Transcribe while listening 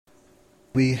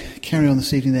We carry on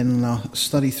this evening then in our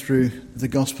study through the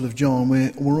Gospel of John.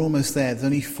 We're almost there. There's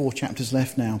only 4 chapters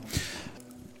left now.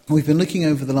 We've been looking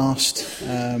over the last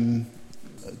few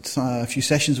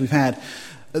sessions we've had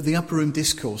at the Upper Room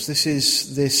Discourse. This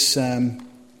is this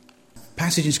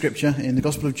passage in Scripture in the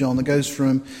Gospel of John that goes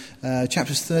from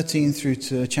chapters 13 through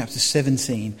to chapter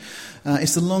 17.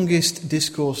 It's the longest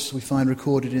discourse we find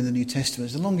recorded in the New Testament.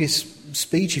 It's the longest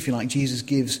speech, if you like, Jesus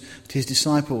gives to his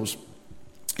disciples.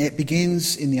 It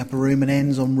begins in the upper room and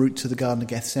ends en route to the Garden of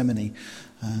Gethsemane.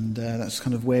 And that's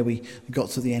kind of where we got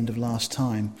to the end of last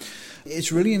time.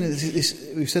 It's really,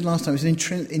 we've said last time, it's an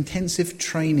intensive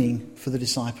training for the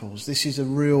disciples. This is a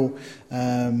real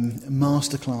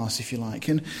masterclass, if you like.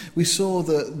 And we saw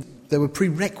that there were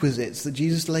prerequisites that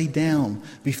Jesus laid down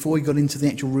before he got into the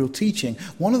actual real teaching.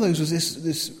 One of those was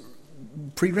this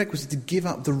prerequisite to give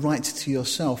up the right to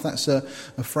yourself. That's a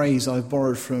phrase I've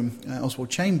borrowed from Oswald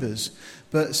Chambers.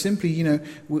 But simply,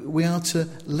 we are to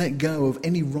let go of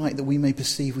any right that we may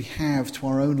perceive we have to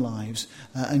our own lives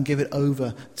and give it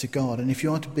over to God. And if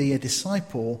you are to be a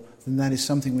disciple, then that is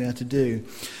something we are to do.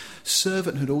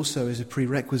 Servanthood also is a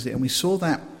prerequisite, and we saw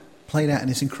that played out in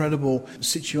this incredible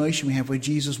situation we have where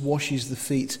Jesus washes the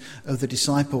feet of the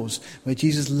disciples, where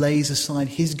Jesus lays aside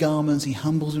his garments, he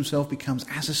humbles himself, becomes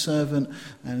as a servant,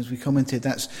 and as we commented,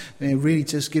 that's really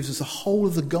just gives us the whole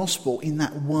of the gospel in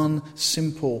that one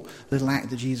simple little act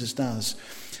that Jesus does.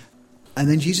 And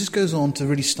then Jesus goes on to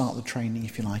really start the training,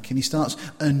 if you like, and he starts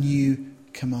a new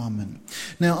commandment.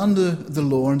 Now, under the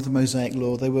law, under the Mosaic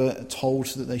law, they were told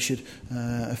that they should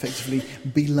effectively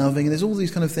be loving. And there's all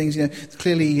these kind of things.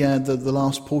 Clearly, the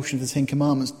last portion of the 10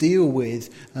 Commandments deal with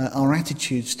our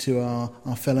attitudes to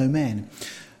our fellow men.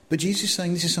 But Jesus is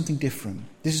saying this is something different.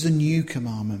 This is a new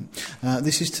commandment.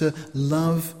 This is to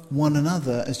love one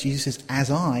another, as Jesus says, as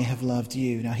I have loved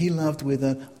you. Now, he loved with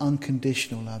an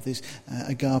unconditional love, this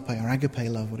agape or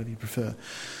agape love, whatever you prefer,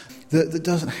 that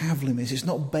doesn't have limits. It's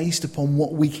not based upon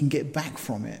what we can get back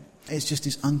from it. It's just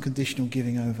this unconditional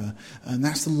giving over. And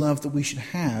that's the love that we should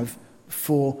have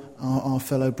for our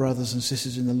fellow brothers and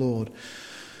sisters in the Lord.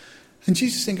 And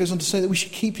Jesus then goes on to say that we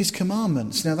should keep his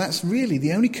commandments. Now, that's really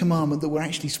the only commandment that we're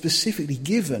actually specifically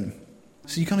given.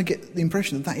 So you kind of get the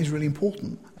impression that is really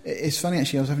important. It's funny,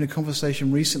 actually, I was having a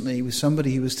conversation recently with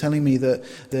somebody who was telling me that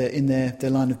in their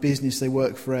line of business they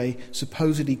work for a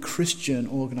supposedly Christian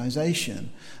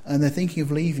organisation, and they're thinking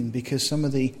of leaving because some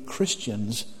of the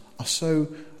Christians are so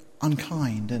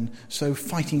unkind and so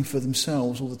fighting for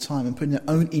themselves all the time and putting their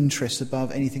own interests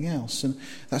above anything else. And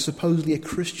that's supposedly a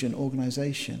Christian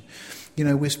organisation.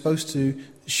 We're supposed to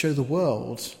show the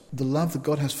world the love that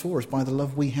God has for us by the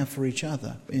love we have for each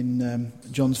other. In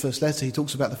John's first letter, he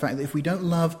talks about the fact that if we don't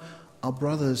love our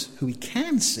brothers who we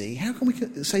can see, how can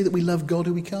we say that we love God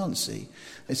who we can't see?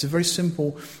 It's a very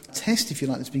simple test, if you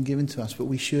like, that's been given to us, but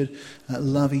we should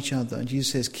love each other. And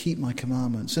Jesus says, keep my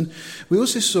commandments. And we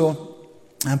also saw,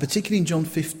 and particularly in John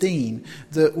 15,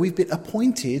 that we've been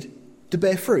appointed to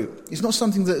bear fruit. It's not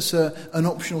something that's an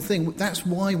optional thing. That's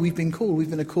why we've been called.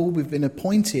 We've been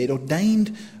appointed,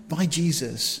 ordained by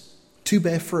Jesus to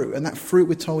bear fruit. And that fruit,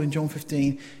 we're told in John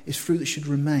 15, is fruit that should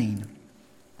remain.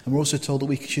 And we're also told that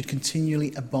we should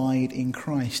continually abide in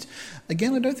Christ.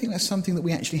 Again, I don't think that's something that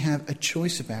we actually have a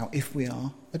choice about if we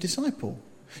are a disciple.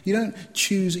 You don't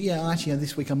choose,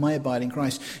 this week I may abide in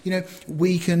Christ.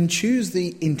 We can choose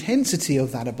the intensity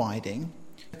of that abiding.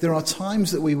 There are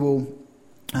times that we will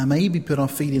maybe put our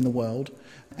feet in the world,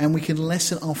 and we can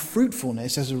lessen our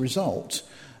fruitfulness as a result.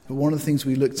 But one of the things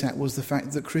we looked at was the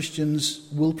fact that Christians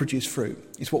will produce fruit.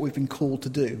 It's what we've been called to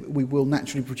do. We will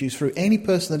naturally produce fruit. Any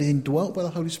person that is indwelt by the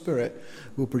Holy Spirit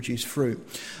will produce fruit.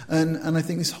 And I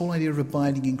think this whole idea of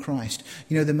abiding in Christ,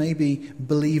 there may be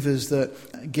believers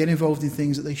that get involved in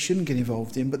things that they shouldn't get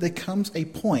involved in, but there comes a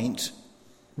point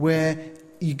where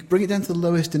you bring it down to the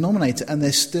lowest denominator and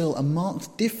there's still a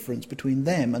marked difference between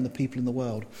them and the people in the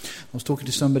world. I was talking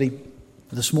to somebody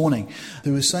this morning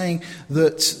who was saying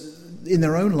that in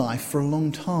their own life for a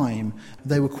long time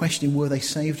they were questioning were they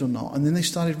saved or not, and then they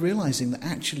started realising that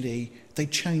actually they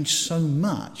changed so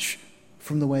much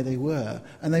from the way they were,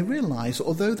 and they realised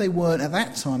although they weren't at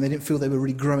that time, they didn't feel they were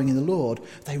really growing in the Lord,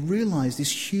 they realised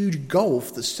this huge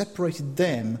gulf that separated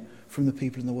them from the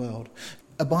people in the world.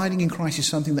 Abiding in Christ is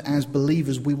something that as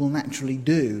believers we will naturally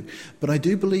do, but I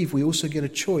do believe we also get a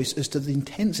choice as to the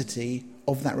intensity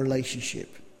of that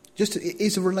relationship. It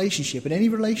is a relationship. In any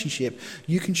relationship,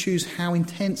 you can choose how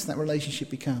intense that relationship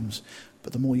becomes.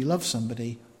 But the more you love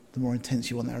somebody, the more intense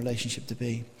you want that relationship to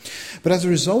be. But as a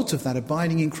result of that,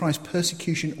 abiding in Christ,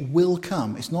 persecution will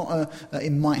come. It's not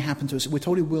it might happen to us. We're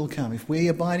told it will come. If we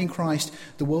abide in Christ,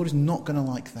 the world is not going to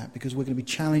like that, because we're going to be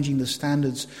challenging the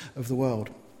standards of the world.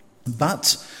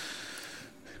 But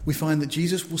we find that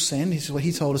Jesus will send, this is what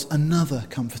he told us, another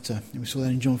comforter. And we saw that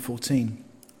in John 14.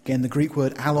 Again, the Greek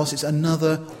word allos, it's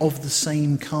another of the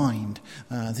same kind.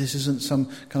 This isn't some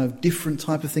kind of different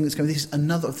type of thing that's coming. This is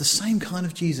another of the same kind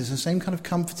of Jesus, the same kind of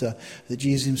comforter that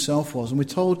Jesus himself was. And we're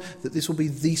told that this will be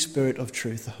the Spirit of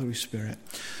truth, the Holy Spirit.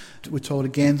 We're told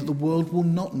again that the world will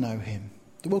not know him.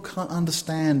 The world can't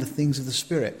understand the things of the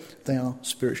Spirit. They are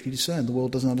spiritually discerned. The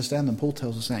world doesn't understand them. Paul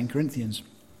tells us that in Corinthians.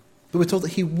 But we're told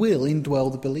that he will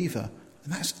indwell the believer.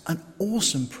 And that's an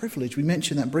awesome privilege. We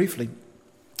mentioned that briefly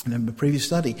in the previous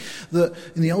study, that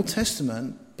in the Old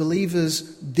Testament, believers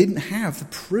didn't have the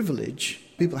privilege,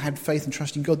 people that had faith and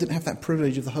trust in God didn't have that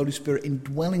privilege of the Holy Spirit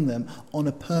indwelling them on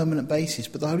a permanent basis.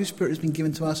 But the Holy Spirit has been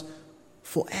given to us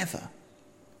forever.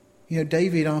 You know,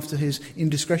 David, after his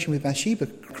indiscretion with Bathsheba,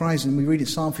 cries, and we read in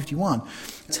Psalm 51,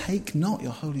 "Take not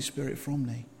your Holy Spirit from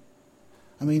me."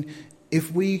 I mean,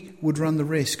 if we would run the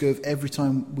risk of every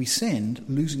time we sinned,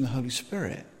 losing the Holy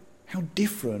Spirit, how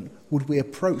different would we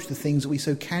approach the things that we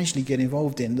so casually get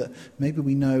involved in that maybe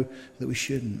we know that we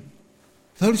shouldn't?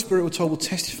 The Holy Spirit, we're told, will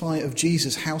testify of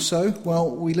Jesus. How so?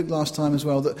 Well, we looked last time as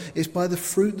well that it's by the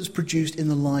fruit that's produced in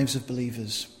the lives of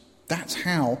believers. That's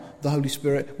how the Holy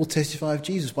Spirit will testify of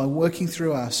Jesus, by working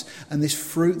through us. And this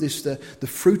fruit, the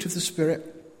fruit of the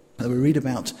Spirit that we read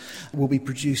about, will be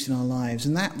produced in our lives.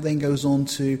 And that then goes on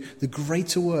to the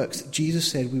greater works that Jesus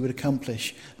said we would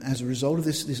accomplish as a result of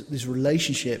this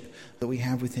relationship that we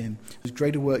have with him. Those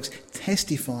greater works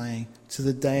testifying to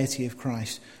the deity of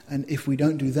Christ. And if we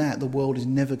don't do that, the world is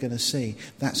never going to see.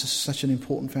 That's such an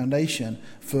important foundation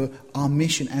for our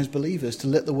mission as believers, to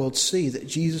let the world see that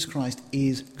Jesus Christ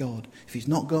is God. If he's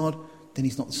not God, then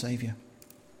he's not the Saviour.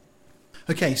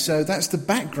 Okay, so that's the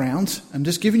background. I'm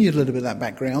just giving you a little bit of that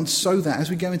background so that as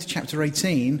we go into chapter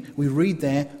 18, we read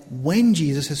there when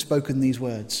Jesus has spoken these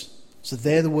words. So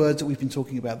they're the words that we've been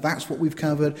talking about. That's what we've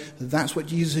covered. That's what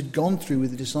Jesus had gone through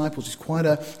with the disciples. It's quite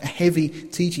a heavy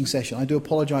teaching session. I do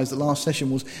apologise, the last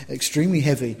session was extremely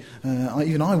heavy.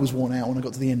 Even I was worn out when I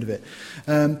got to the end of it.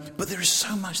 But there is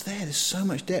so much there. There's so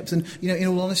much depth. And, you know, in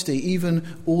all honesty, even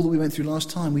all that we went through last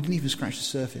time, we didn't even scratch the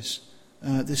surface.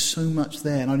 There's so much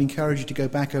there, and I'd encourage you to go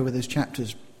back over those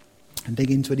chapters and dig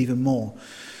into it even more.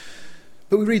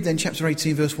 But we read then chapter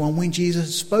 18 verse 1, when Jesus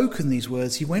had spoken these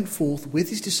words, he went forth with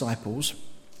his disciples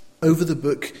over the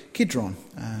brook Kidron,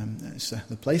 that's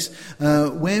the place,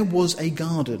 where was a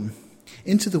garden,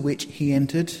 into the which he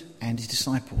entered and his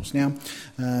disciples. Now,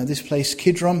 this place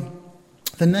Kidron,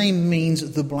 the name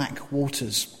means the black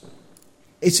waters.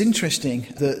 It's interesting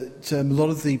that a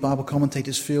lot of the Bible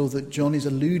commentators feel that John is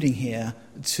alluding here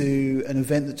to an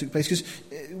event that took place, because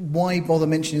why bother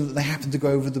mentioning that they happened to go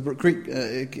over the brook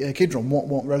Kidron?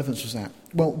 What relevance was that?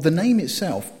 Well, the name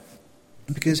itself,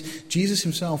 because Jesus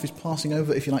himself is passing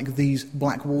over, if you like, these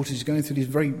black waters. He's going through this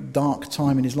very dark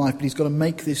time in his life, but he's got to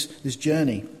make this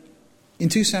journey. In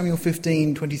 2 Samuel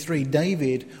 15:23,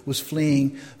 David was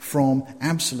fleeing from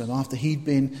Absalom after he'd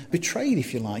been betrayed,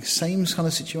 if you like. Same kind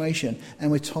of situation. And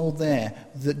we're told there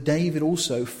that David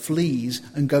also flees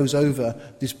and goes over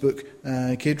this brook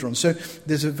Kidron. So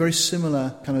there's a very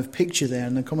similar kind of picture there,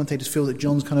 and the commentators feel that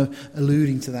John's kind of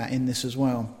alluding to that in this as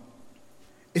well.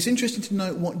 It's interesting to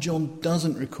note what John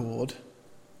doesn't record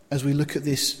as we look at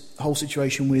this whole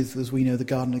situation with, as we know, the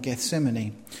Garden of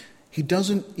Gethsemane. He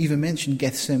doesn't even mention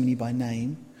Gethsemane by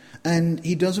name, and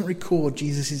he doesn't record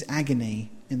Jesus'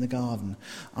 agony in the garden.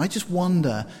 I just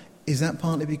wonder, is that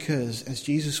partly because as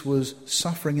Jesus was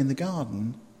suffering in the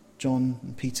garden, John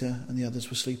and Peter and the others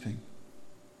were sleeping?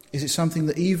 Is it something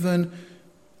that even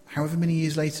however many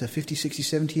years later, 50, 60,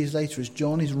 70 years later, as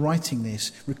John is writing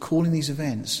this, recalling these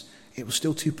events, it was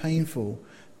still too painful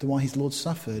that while his Lord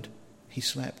suffered, he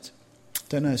slept?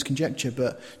 Don't know, it's conjecture,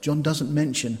 but John doesn't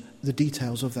mention the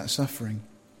details of that suffering.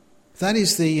 That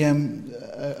is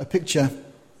a picture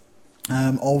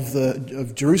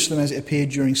of Jerusalem as it appeared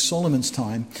during Solomon's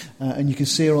time, and you can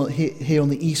see here on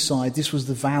the east side, this was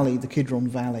the valley, the Kidron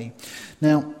Valley.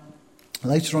 Now,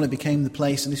 later on it became the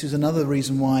place, and this is another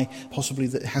reason why possibly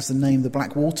that it has the name the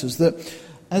Black Waters, that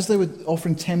as they were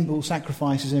offering temple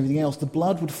sacrifices and everything else, the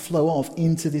blood would flow off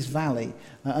into this valley,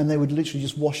 and they would literally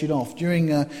just wash it off. During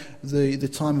the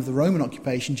time of the Roman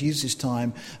occupation, Jesus'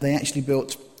 time, they actually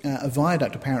built a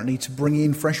viaduct apparently to bring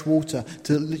in fresh water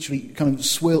to literally kind of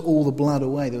swill all the blood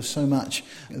away. There was so much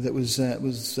that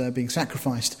was being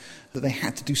sacrificed that they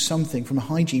had to do something from a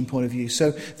hygiene point of view.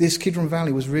 So this Kidron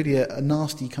Valley was really a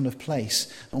nasty kind of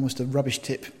place, almost a rubbish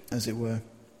tip, as it were,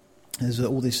 as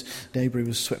all this debris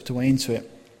was swept away into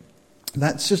it.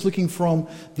 That's just looking from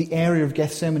the area of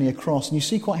Gethsemane across, and you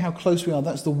see quite how close we are.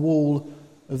 That's the wall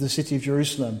of the city of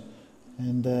Jerusalem,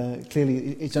 and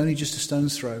clearly it's only just a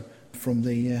stone's throw from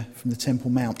the Temple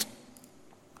Mount.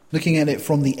 Looking at it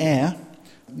from the air,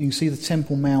 you can see the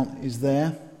Temple Mount is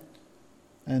there,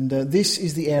 and this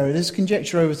is the area. There's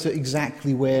conjecture over to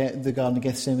exactly where the Garden of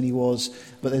Gethsemane was,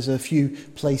 but there's a few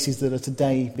places that are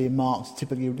today being marked,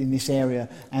 typically in this area,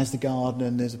 as the garden,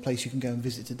 and there's a place you can go and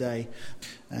visit today.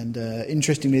 And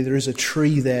interestingly, there is a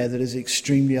tree there that is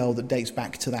extremely old, that dates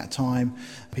back to that time.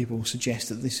 People suggest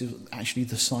that this is actually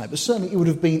the site, but certainly it would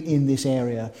have been in this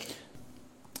area.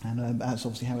 And that's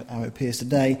obviously how it appears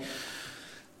today.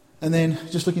 And then,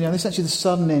 just looking down, this is actually the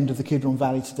southern end of the Kidron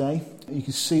Valley today. You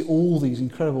can see all these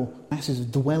incredible masses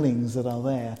of dwellings that are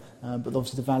there. But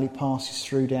obviously the valley passes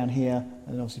through down here,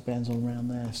 and it obviously bends all around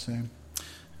there. So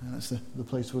that's the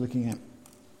place we're looking at.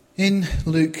 In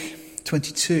Luke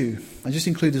 22, I just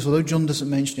include this, although John doesn't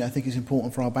mention it, I think it's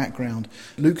important for our background.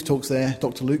 Luke talks there,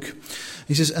 Dr. Luke.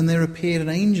 He says, "And there appeared an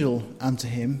angel unto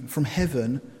him from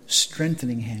heaven,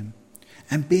 strengthening him.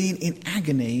 And being in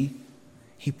agony,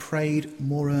 he prayed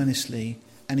more earnestly,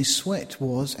 and his sweat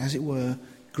was, as it were,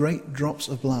 great drops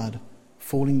of blood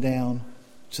falling down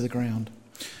to the ground."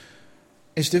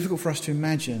 It's difficult for us to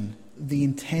imagine the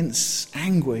intense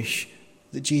anguish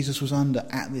that Jesus was under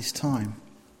at this time.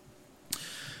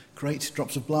 Great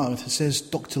drops of blood, it says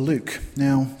Dr. Luke.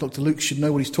 Now, Dr. Luke should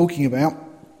know what he's talking about.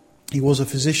 He was a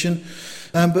physician,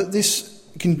 but this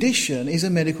condition is a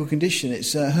medical condition.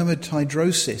 It's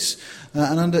hematidrosis,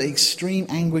 and under extreme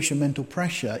anguish and mental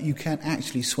pressure, you can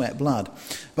actually sweat blood.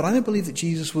 But I don't believe that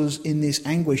Jesus was in this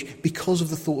anguish because of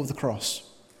the thought of the cross.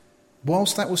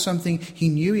 Whilst that was something he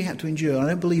knew he had to endure, I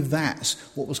don't believe that's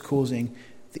what was causing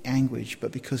the anguish,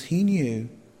 but because he knew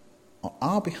on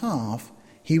our behalf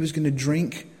he was going to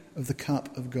drink of the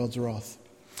cup of God's wrath.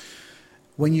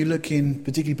 When you look in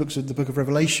particularly books of the book of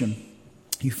Revelation,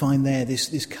 you find there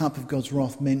this cup of God's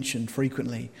wrath mentioned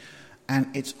frequently, and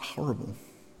it's horrible.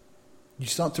 You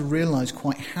start to realize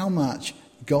quite how much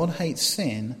God hates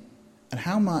sin and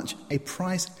how much a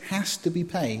price has to be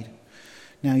paid.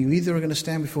 Now, you either are going to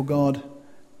stand before God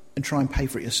and try and pay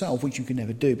for it yourself, which you can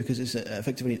never do because it's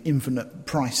effectively an infinite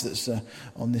price that's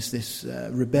on this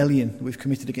rebellion that we've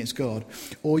committed against God,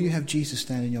 or you have Jesus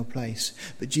stand in your place.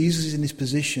 But Jesus is in this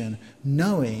position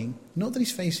knowing, not that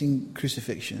he's facing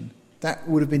crucifixion, that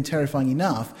would have been terrifying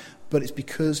enough, but it's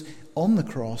because on the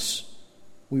cross,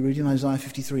 we read in Isaiah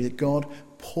 53 that God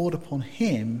poured upon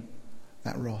him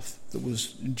that wrath that was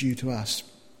due to us.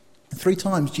 3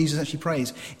 times Jesus actually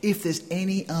prays, if there's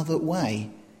any other way.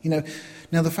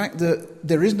 Now the fact that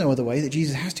there is no other way, that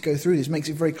Jesus has to go through this, makes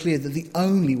it very clear that the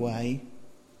only way,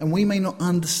 and we may not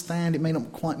understand, it may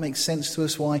not quite make sense to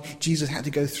us why Jesus had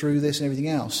to go through this and everything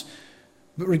else,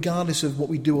 but regardless of what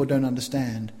we do or don't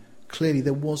understand, clearly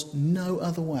there was no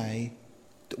other way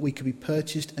that we could be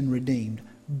purchased and redeemed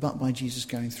but by Jesus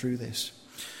going through this.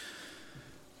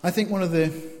 I think one of the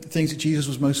things that Jesus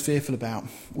was most fearful about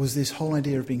was this whole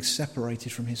idea of being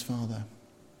separated from his Father.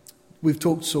 We've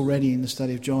talked already in the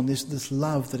study of John, this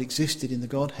love that existed in the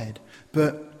Godhead.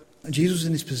 But Jesus was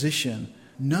in this position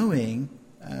knowing,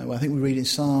 I think we read in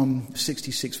Psalm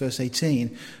 66 verse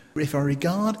 18, "If I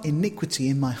regard iniquity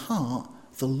in my heart,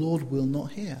 the Lord will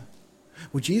not hear."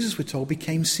 Well, Jesus, we're told,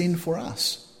 became sin for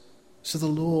us. So the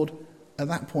Lord, at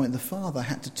that point, the Father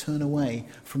had to turn away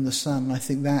from the Son. And I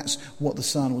think that's what the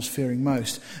Son was fearing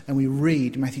most. And we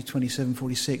read Matthew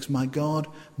 27:46, my God,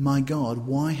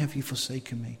 why have you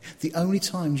forsaken me?" The only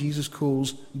time Jesus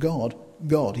calls God,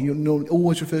 God. He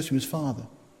always refers to him as Father.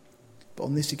 But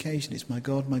on this occasion, it's my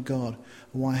God,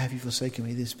 why have you forsaken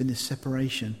me? There's been this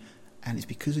separation. And it's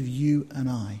because of you and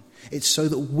I. It's so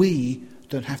that we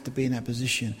don't have to be in that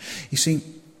position. You see,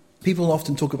 people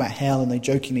often talk about hell and they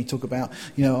jokingly talk about,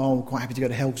 I'm quite happy to go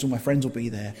to hell because all my friends will be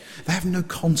there. They have no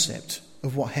concept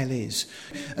of what hell is.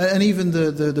 And even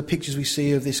the pictures we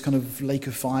see of this kind of lake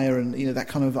of fire and that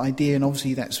kind of idea, and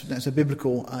obviously that's a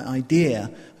biblical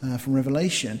idea from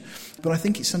Revelation. But I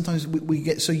think it's sometimes we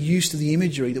get so used to the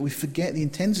imagery that we forget the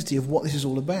intensity of what this is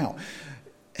all about.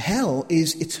 Hell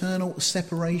is eternal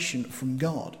separation from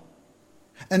God.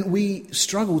 And we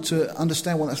struggle to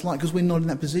understand what that's like because we're not in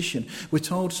that position. We're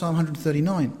told, Psalm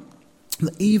 139,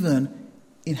 that even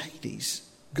in Hades,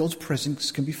 God's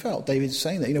presence can be felt. David's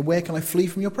saying that, where can I flee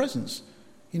from your presence?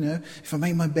 If I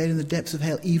make my bed in the depths of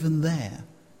hell, even there.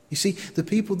 You see, the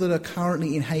people that are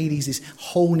currently in Hades, this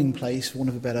holding place, for want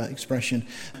of a better expression,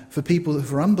 for people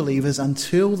who are unbelievers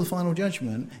until the final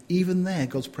judgment, even there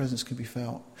God's presence can be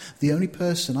felt. The only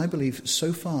person, I believe,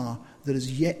 so far that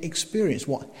has yet experienced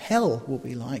what hell will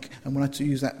be like, and when I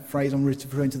use that phrase, I'm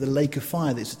referring to the lake of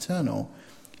fire that's eternal,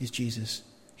 is Jesus.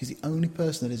 He's the only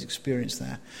person that has experienced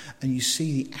that. And you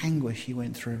see the anguish he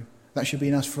went through. That should be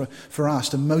enough for us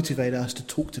to motivate us to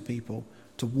talk to people,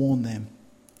 to warn them.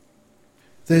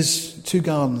 There's 2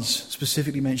 gardens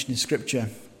specifically mentioned in Scripture.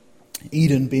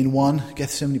 Eden being one,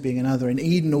 Gethsemane being another. In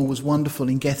Eden all was wonderful.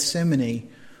 In Gethsemane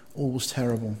all was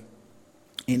terrible.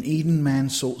 In Eden man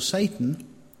sought Satan.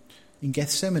 In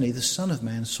Gethsemane the Son of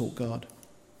Man sought God.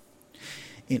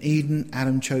 In Eden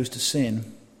Adam chose to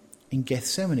sin. In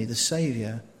Gethsemane the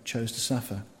Saviour chose to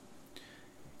suffer.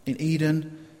 In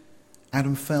Eden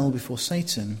Adam fell before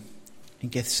Satan. In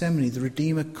Gethsemane the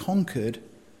Redeemer conquered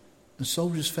and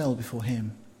soldiers fell before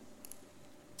him.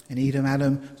 In Eden,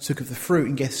 Adam took of the fruit.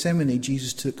 In Gethsemane,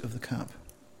 Jesus took of the cup.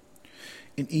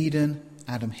 In Eden,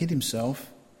 Adam hid himself.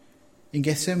 In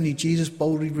Gethsemane, Jesus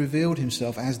boldly revealed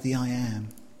himself as the I Am.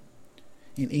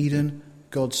 In Eden,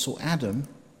 God sought Adam.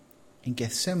 In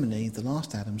Gethsemane, the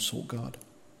last Adam sought God.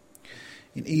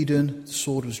 In Eden, the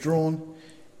sword was drawn.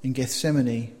 In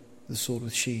Gethsemane, the sword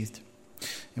was sheathed.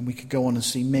 And we could go on and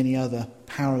see many other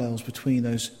parallels between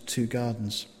those 2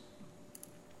 gardens.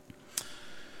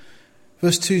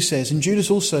 Verse 2 says, And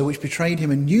Judas also, which betrayed him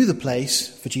and knew the place,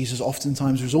 for Jesus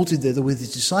oftentimes resorted thither with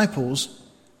his disciples,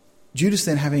 Judas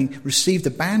then, having received a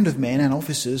band of men and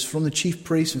officers from the chief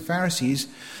priests and Pharisees,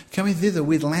 coming thither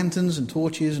with lanterns and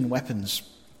torches and weapons.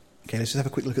 Okay, let's just have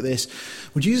a quick look at this.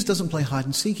 Well, Jesus doesn't play hide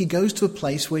and seek. He goes to a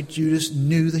place where Judas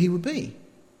knew that he would be.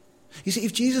 You see,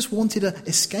 if Jesus wanted to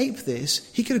escape this,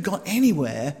 he could have gone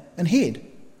anywhere and hid.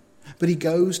 But he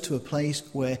goes to a place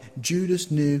where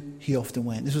Judas knew he often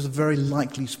went. This was a very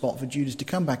likely spot for Judas to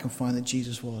come back and find that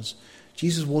Jesus was.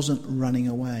 Jesus wasn't running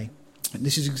away. And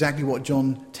this is exactly what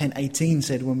John 10:18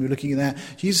 said when we were looking at that.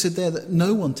 Jesus said there that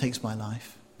no one takes my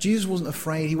life. Jesus wasn't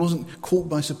afraid. He wasn't caught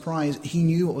by surprise. He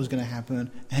knew what was going to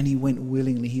happen, and he went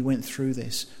willingly. He went through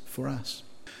this for us.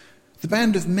 The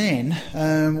band of men,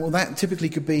 that typically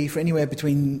could be for anywhere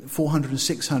between 400 and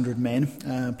 600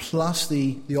 men, plus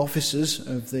the officers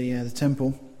of the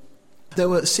temple. There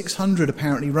were 600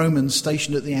 apparently Romans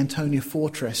stationed at the Antonia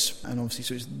fortress, and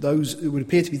obviously so it would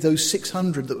appear to be those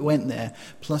 600 that went there,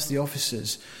 plus the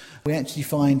officers. We actually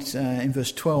find in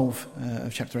verse 12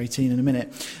 of chapter 18 in a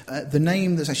minute, the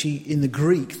name that's actually in the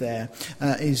Greek there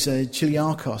is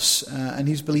Chiliarchos, and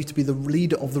he's believed to be the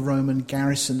leader of the Roman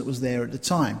garrison that was there at the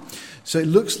time. So it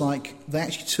looks like they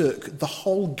actually took the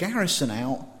whole garrison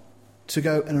out to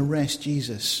go and arrest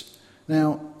Jesus.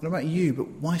 Now, I don't know about you, but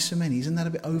why so many? Isn't that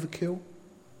a bit overkill?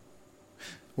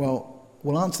 Well,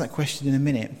 we'll answer that question in a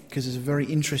minute, because there's a very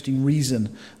interesting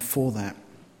reason for that.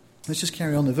 Let's just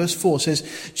carry on. Verse 4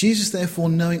 says, Jesus therefore,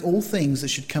 knowing all things that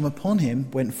should come upon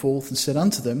him, went forth and said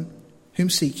unto them,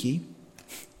 Whom seek ye?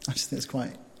 I just think it's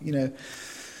quite,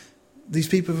 these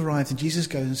people have arrived, and Jesus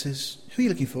goes and says, Who are you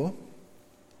looking for?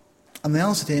 And they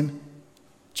answered him,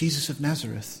 Jesus of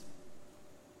Nazareth.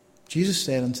 Jesus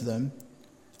said unto them,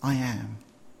 I am.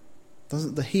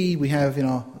 The he we have in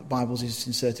our Bibles is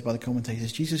inserted by the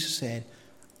commentators. Jesus said,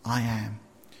 I am.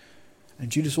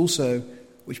 And Judas also,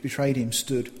 which betrayed him,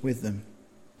 stood with them.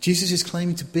 Jesus is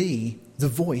claiming to be the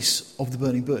voice of the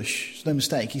burning bush. It's no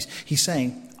mistake. He's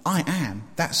saying, I am.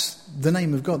 That's the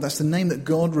name of God. That's the name that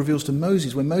God reveals to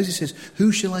Moses. When Moses says,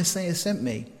 Who shall I say has sent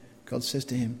me? God says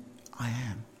to him, I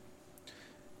am.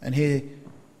 And here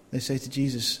they say to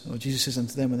Jesus, or Jesus says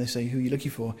unto them when they say, Who are you looking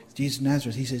for? Jesus of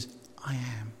Nazareth. He says, I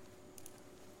am.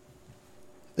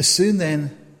 As soon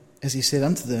then as he said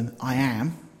unto them, I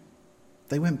am,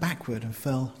 they went backward and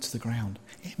fell to the ground.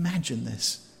 Imagine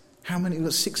this. How many? We've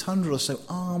got 600 or so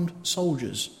armed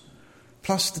soldiers,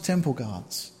 plus the temple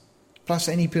guards, plus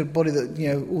anybody that,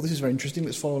 this is very interesting,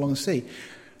 let's follow along and see.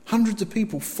 Hundreds of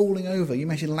people falling over. You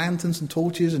imagine lanterns and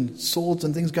torches and swords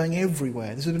and things going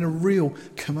everywhere. This has been a real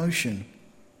commotion.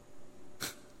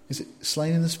 Is it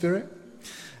slain in the spirit?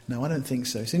 No, I don't think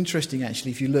so. It's interesting,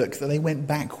 actually, if you look, that they went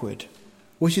backward,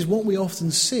 which is what we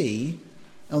often see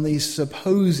on these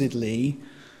supposedly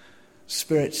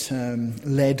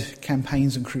Spirit-led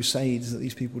campaigns and crusades that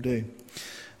these people do.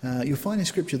 You'll find in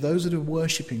Scripture those that are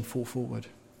worshipping fall forward.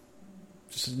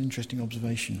 Just an interesting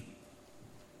observation.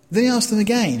 Then he asked them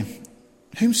again,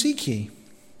 Whom seek ye?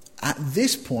 At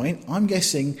this point, I'm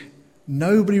guessing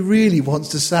nobody really wants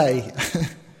to say.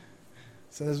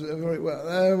 So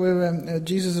we're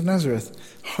Jesus of Nazareth,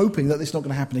 hoping that it's not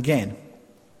going to happen again.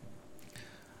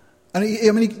 And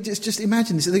I mean, just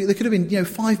imagine this. There could have been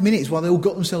 5 minutes while they all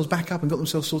got themselves back up and got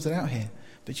themselves sorted out here.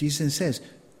 But Jesus then says,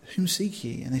 "Whom seek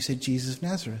ye?" And they said, "Jesus of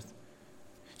Nazareth."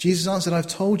 Jesus answered, "I've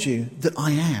told you that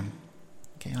I am.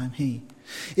 Okay, I am he.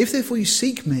 If therefore you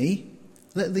seek me,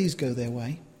 let these go their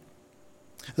way,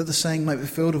 that the saying might be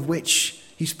fulfilled of which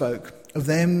he spoke, of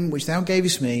them which thou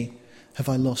gavest me, have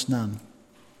I lost none."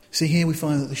 See, here we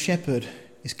find that the shepherd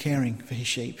is caring for his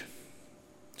sheep.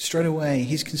 Straight away,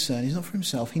 his concern is not for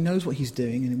himself. He knows what he's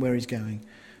doing and where he's going.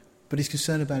 But he's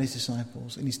concerned about his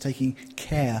disciples, and he's taking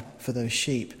care for those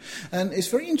sheep. And it's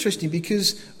very interesting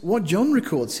because what John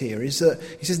records here is that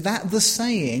he says that the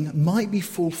saying might be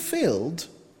fulfilled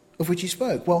of which he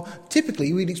spoke. Well,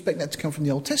 typically we'd expect that to come from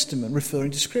the Old Testament,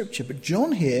 referring to Scripture. But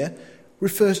John here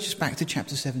refers just back to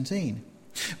chapter 17.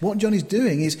 What John is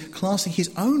doing is classing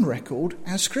his own record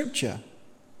as Scripture,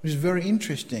 which is very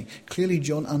interesting. Clearly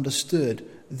John understood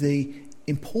the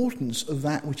importance of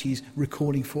that which he's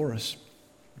recording for us.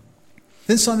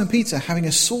 Then Simon Peter, having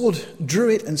a sword, drew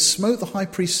it and smote the high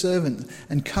priest's servant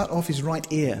and cut off his right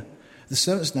ear. The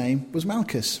servant's name was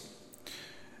Malchus.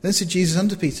 Then said Jesus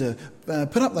unto Peter,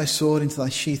 "Put up thy sword into thy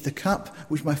sheath. The cup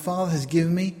which my Father has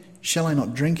given me, shall I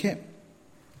not drink it?"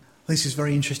 This is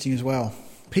very interesting as well.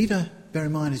 Peter, bear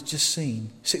in mind, has just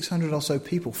seen 600 or so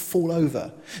people fall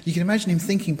over. You can imagine him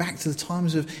thinking back to the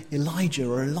times of Elijah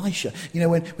or Elisha,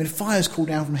 when fire's called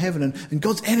down from heaven and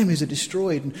God's enemies are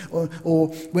destroyed, or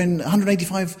when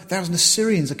 185,000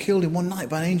 Assyrians are killed in one night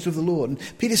by an angel of the Lord. And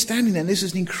Peter's standing there, and this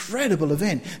is an incredible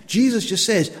event. Jesus just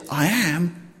says, "I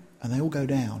am," and they all go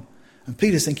down. And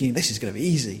Peter's thinking, this is going to be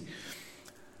easy.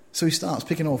 So he starts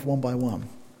picking off one by one.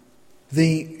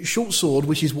 The short sword,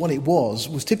 which is what it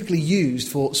was typically used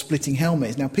for splitting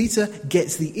helmets. Now, Peter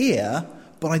gets the ear,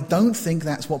 but I don't think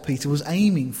that's what Peter was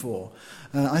aiming for.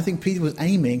 I think Peter was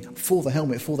aiming for the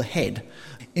helmet, for the head.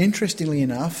 Interestingly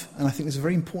enough, and I think there's a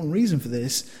very important reason for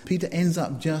this, Peter ends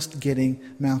up just getting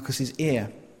Malchus's ear.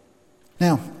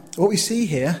 Now, what we see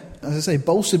here, as I say,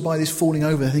 bolstered by this falling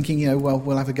over, thinking,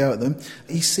 we'll have a go at them,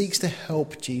 he seeks to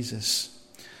help Jesus.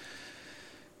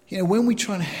 When we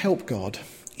try and help God,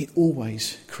 it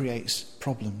always creates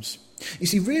problems. You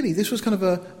see, really, this was kind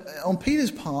of on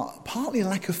Peter's part, partly a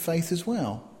lack of faith as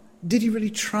well. Did he really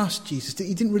trust Jesus?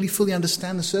 He didn't really fully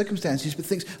understand the circumstances, but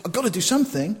thinks, I've got to do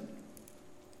something.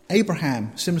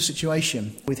 Abraham, similar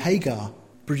situation with Hagar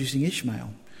producing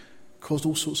Ishmael, caused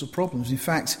all sorts of problems. In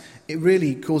fact, it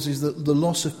really causes the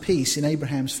loss of peace in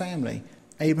Abraham's family.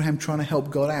 Abraham trying to help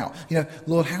God out.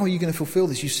 Lord, how are you going to fulfill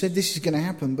this? You said this is going to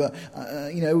happen, but,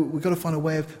 we've got to find a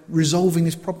way of resolving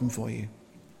this problem for you.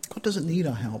 God doesn't need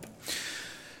our help.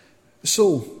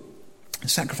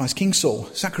 King Saul,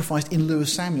 sacrificed in lieu of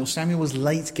Samuel. Samuel was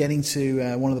late getting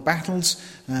to one of the battles.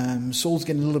 Saul's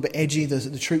getting a little bit edgy.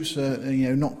 The troops are,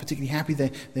 not particularly happy.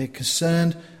 They're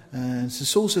concerned. So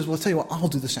Saul says, well, I'll tell you what, I'll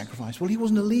do the sacrifice. Well, he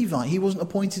wasn't a Levite. He wasn't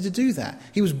appointed to do that.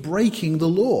 He was breaking the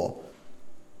law.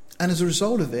 And as a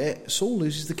result of it, Saul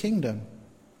loses the kingdom.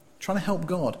 Trying to help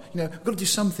God. We've got to do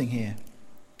something here.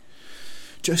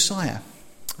 Josiah.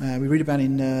 We read about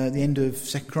in the end of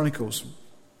 2 Chronicles,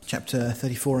 chapter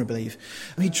 34, I believe.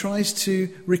 And he tries to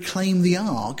reclaim the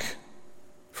ark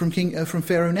from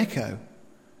Pharaoh Necho.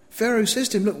 Pharaoh says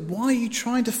to him, look, why are you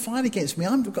trying to fight against me?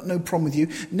 I've got no problem with you.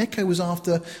 Necho was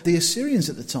after the Assyrians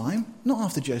at the time, not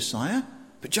after Josiah.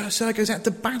 But Josiah goes out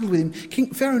to battle with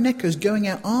him. Pharaoh Necho is going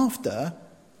out after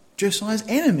Josiah's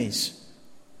enemies.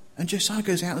 And Josiah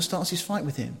goes out and starts his fight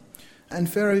with him. And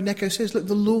Pharaoh Necho says, look,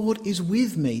 the Lord is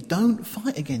with me. Don't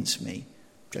fight against me.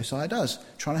 Josiah does,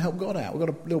 trying to help God out. We've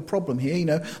got a little problem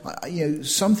here,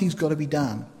 something's got to be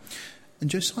done. And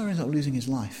Josiah ends up losing his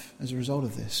life as a result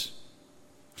of this.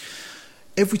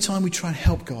 Every time we try and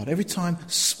help God, every time,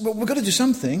 we've got to do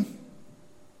something,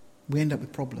 we end up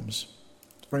with problems.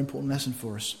 It's a very important lesson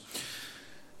for us.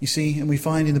 You see, and we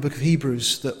find in the book of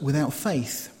Hebrews that without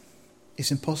faith,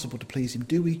 it's impossible to please him.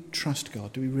 Do we trust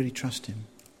God? Do we really trust him?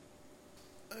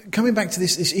 Coming back to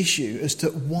this issue as to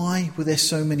why were there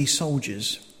so many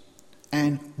soldiers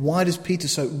and why does Peter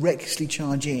so recklessly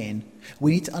charge in,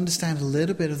 we need to understand a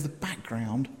little bit of the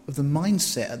background of the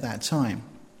mindset at that time.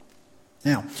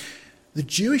 Now, the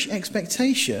Jewish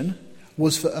expectation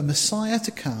was for a Messiah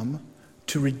to come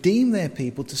to redeem their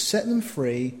people, to set them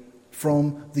free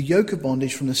from the yoke of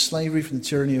bondage, from the slavery, from the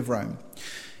tyranny of Rome.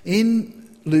 In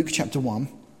Luke chapter 1,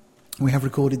 we have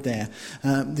recorded there,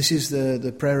 this is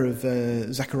the prayer of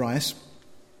Zacharias.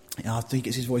 After he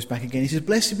gets his voice back again, he says,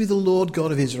 "Blessed be the Lord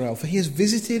God of Israel, for he has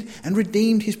visited and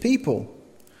redeemed his people."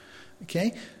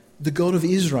 Okay? The God of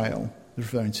Israel, they're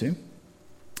referring to.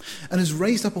 "And has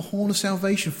raised up a horn of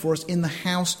salvation for us in the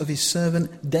house of his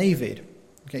servant David."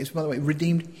 Okay, it's, by the way,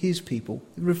 redeemed his people,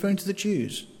 referring to the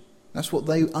Jews. That's what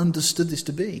they understood this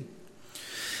to be.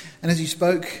 And as he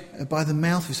spoke by the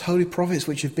mouth of his holy prophets,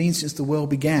 which have been since the world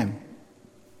began,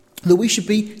 that we should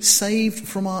be saved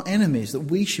from our enemies, that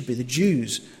we should be, the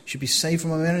Jews, should be saved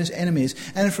from our enemies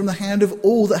and from the hand of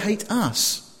all that hate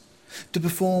us, to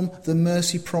perform the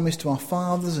mercy promised to our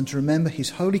fathers and to remember his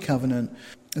holy covenant,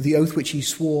 the oath which he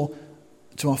swore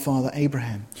to our father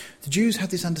Abraham. The Jews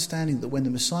had this understanding that when the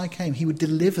Messiah came, he would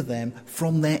deliver them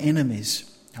from their enemies.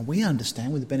 And we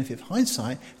understand, with the benefit of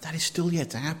hindsight, that is still yet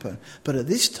to happen. But at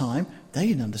this time, they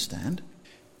didn't understand.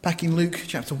 Back in Luke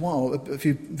chapter 1, a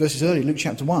few verses earlier, Luke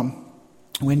chapter 1,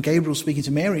 when Gabriel speaking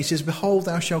to Mary, he says, "Behold,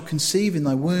 thou shalt conceive in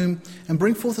thy womb, and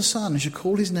bring forth a son, and shall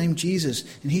call his name Jesus.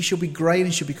 And he shall be great,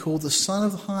 and shall be called the Son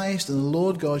of the Highest, and the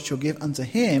Lord God shall give unto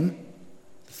him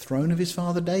the throne of his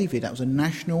father David." That was a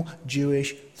national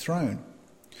Jewish throne.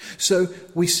 So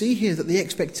we see here that the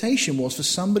expectation was for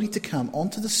somebody to come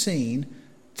onto the scene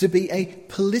to be a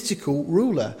political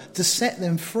ruler, to set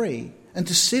them free, and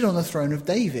to sit on the throne of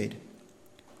David.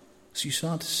 So you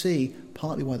start to see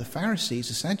partly why the Pharisees,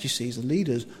 the Sadducees, the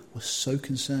leaders were so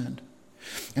concerned.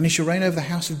 "And he shall reign over the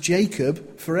house of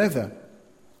Jacob forever,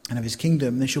 and of his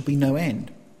kingdom there shall be no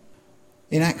end."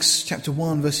 In Acts chapter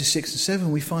 1, verses 6 and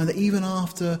 7, we find that even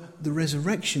after the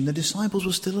resurrection, the disciples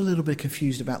were still a little bit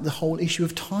confused about the whole issue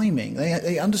of timing.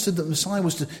 They understood that the Messiah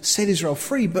was to set Israel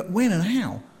free, but when and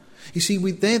how? You see,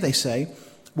 there they say,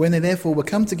 "When they therefore were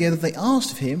come together, they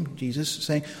asked of him," Jesus,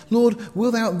 saying, "Lord,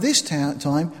 wilt thou this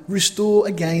time restore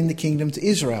again the kingdom to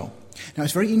Israel?" Now,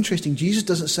 it's very interesting. Jesus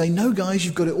doesn't say, "No, guys,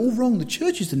 you've got it all wrong. The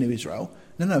church is the new Israel."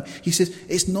 No. He says,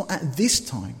 "It's not at this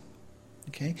time."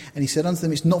 Okay? And he said unto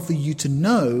them, "It's not for you to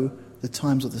know the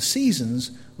times or the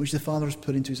seasons which the Father has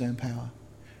put into his own power."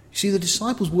 You see, the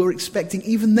disciples were expecting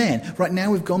even then. Right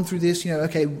now we've gone through this,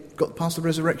 okay, got past the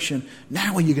resurrection.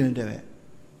 Now are you going to do it?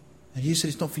 And Jesus said,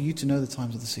 "It's not for you to know the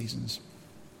times of the seasons."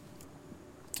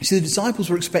 You see, the disciples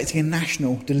were expecting a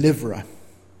national deliverer.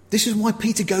 This is why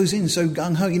Peter goes in so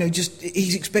gung-ho.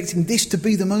 He's expecting this to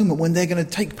be the moment when they're going to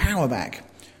take power back.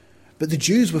 But the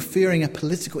Jews were fearing a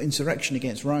political insurrection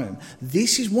against Rome.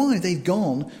 This is why they'd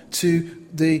gone to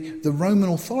the Roman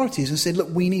authorities and said,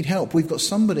 "Look, we need help. We've got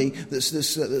somebody that's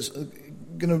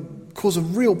going to cause a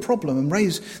real problem and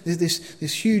raise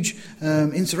this huge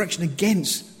insurrection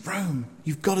against Rome.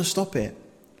 You've got to stop it."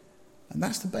 And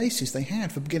that's the basis they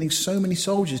had for getting so many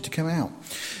soldiers to come out.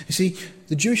 You see,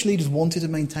 the Jewish leaders wanted to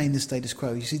maintain the status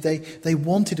quo. You see, they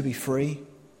wanted to be free,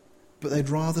 but they'd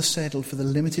rather settle for the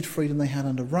limited freedom they had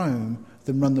under Rome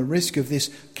than run the risk of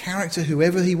this character,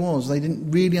 whoever he was. They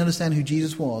didn't really understand who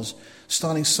Jesus was,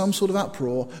 starting some sort of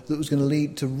uproar that was going to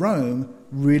lead to Rome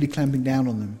really clamping down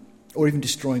on them or even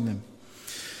destroying them.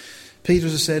 Peter,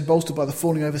 as I said, bolstered by the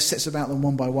falling over, sets about them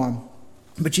one by one.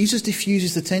 But Jesus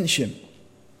diffuses the tension.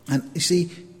 And you see,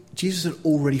 Jesus had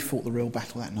already fought the real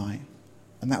battle that night.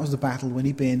 And that was the battle when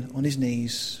he'd been on his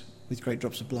knees with great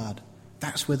drops of blood.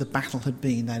 That's where the battle had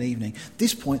been that evening. At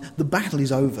this point, the battle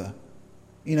is over.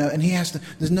 And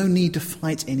there's no need to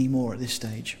fight anymore at this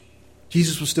stage.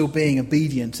 Jesus was still being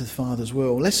obedient to the Father's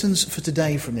will. Lessons for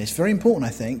today from this. Very important,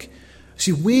 I think.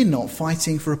 See, we're not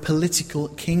fighting for a political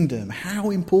kingdom. How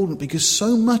important, because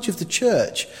so much of the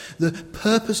church, the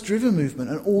purpose-driven movement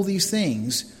and all these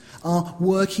things are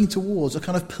working towards a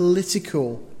kind of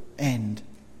political end.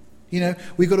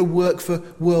 We've got to work for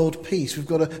world peace. We've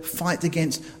got to fight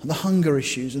against the hunger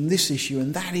issues and this issue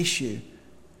and that issue.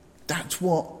 That's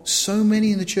what so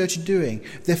many in the church are doing.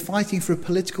 They're fighting for a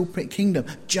political kingdom,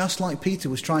 just like Peter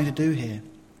was trying to do here.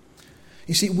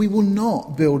 You see, we will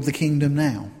not build the kingdom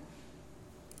now.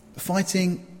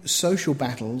 Fighting social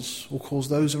battles will cause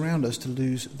those around us to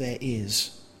lose their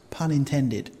ears. Pun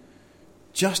intended.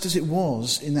 Just as it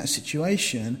was in that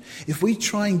situation, if we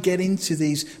try and get into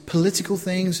these political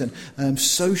things and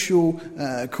social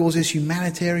causes,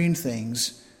 humanitarian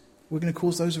things, we're going to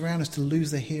cause those around us to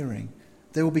lose their hearing.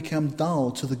 They will become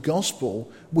dull to the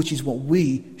gospel, which is what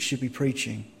we should be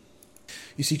preaching.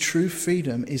 You see, true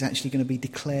freedom is actually going to be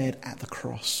declared at the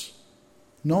cross.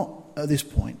 Not at this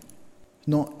point.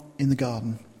 Not in the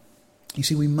garden. You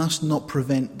see, we must not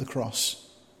prevent the cross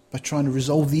by trying to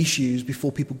resolve the issues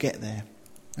before people get there.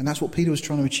 And that's what Peter was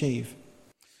trying to achieve.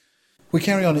 We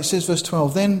carry on. It says, verse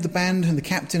 12, "Then the band and the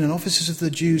captain and officers of the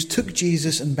Jews took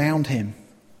Jesus and bound him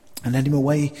and led him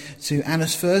away to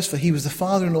Annas first, for he was the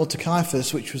father-in-law to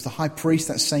Caiaphas, which was the high priest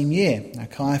that same year. Now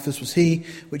Caiaphas was he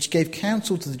which gave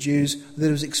counsel to the Jews that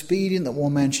it was expedient that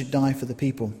one man should die for the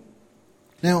people."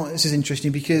 Now, this is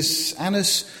interesting because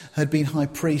Annas had been high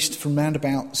priest from around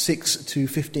about 6 to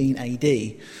 15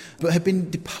 AD, but had been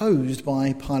deposed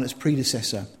by Pilate's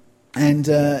predecessor. And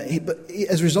but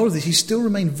as a result of this, he still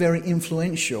remained very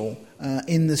influential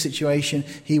in the situation.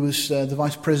 He was the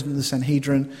vice president of the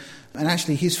Sanhedrin, and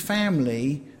actually his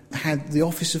family had the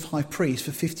office of high priest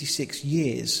for 56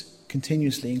 years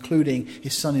continuously, including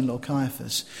his son-in-law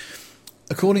Caiaphas.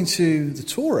 According to the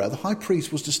Torah, the high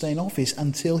priest was to stay in office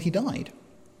until he died.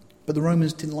 But the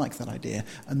Romans didn't like that idea,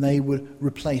 and they would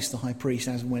replace the high priest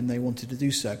as and when they wanted to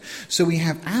do so. So we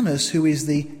have Annas, who is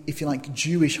the, if you like,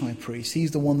 Jewish high priest.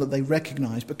 He's the one that they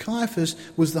recognised. But Caiaphas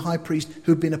was the high priest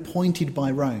who had been appointed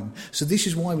by Rome. So this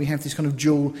is why we have this kind of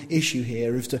dual issue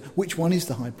here as to which one is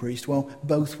the high priest. Well,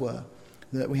 both were.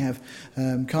 That we have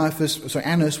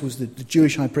Annas was the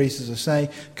Jewish high priest, as I say,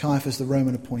 Caiaphas the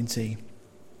Roman appointee.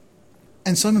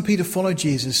 And Simon Peter followed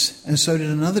Jesus, and so did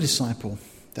another disciple.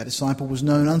 That disciple was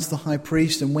known unto the high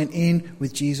priest and went in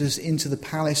with Jesus into the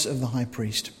palace of the high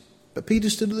priest. But Peter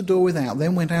stood at the door without.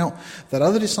 Then went out that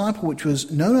other disciple which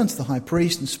was known unto the high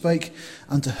priest and spake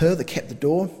unto her that kept the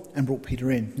door and brought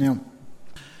Peter in. Now,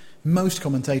 most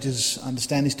commentators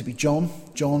understand this to be John.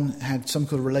 John had some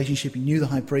kind of relationship. He knew the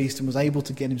high priest and was able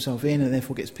to get himself in, and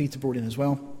therefore gets Peter brought in as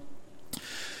well.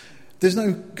 There's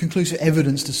no conclusive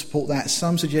evidence to support that.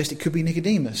 Some suggest it could be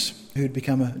Nicodemus, who had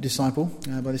become a disciple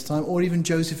by this time, or even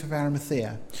Joseph of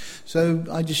Arimathea. So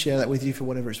I just share that with you for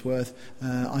whatever it's worth.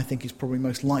 I think it's probably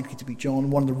most likely to be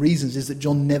John. One of the reasons is that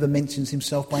John never mentions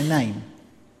himself by name.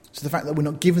 So the fact that we're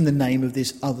not given the name of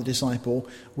this other disciple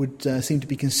would seem to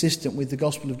be consistent with the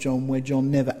Gospel of John, where John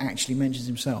never actually mentions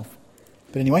himself.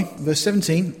 But anyway, verse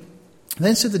 17,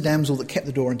 then said the damsel that kept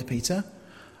the door unto Peter,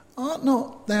 art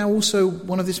not thou also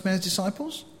one of this man's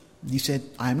disciples? And he said,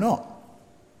 I am not.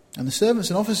 And the servants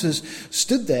and officers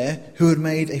stood there who had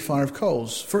made a fire of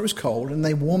coals, for it was cold, and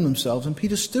they warmed themselves, and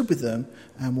Peter stood with them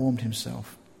and warmed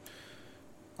himself.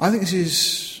 I think this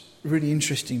is really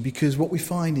interesting, because what we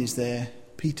find is there,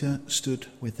 Peter stood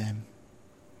with them.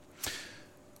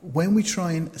 When we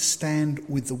try and stand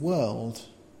with the world,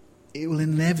 it will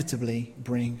inevitably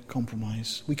bring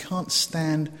compromise. We can't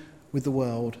stand with the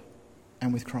world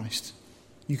and with Christ.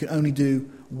 You can only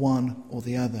do one or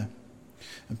the other.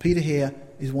 And Peter here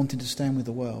is wanting to stand with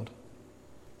the world.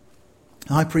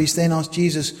 The high priest then asked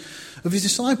Jesus of his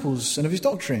disciples and of his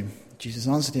doctrine. Jesus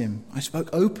answered him, I spoke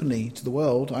openly to the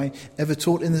world. I ever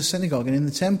taught in the synagogue and in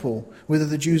the temple, whither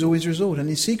the Jews always resort, and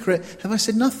in secret have I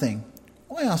said nothing.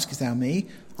 Why askest thou me?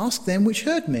 Ask them which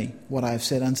heard me what I have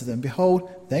said unto them. Behold,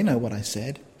 they know what I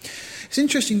said. It's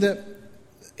interesting that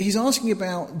he's asking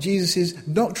about Jesus'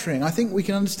 doctrine. I think we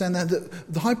can understand that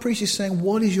the high priest is saying,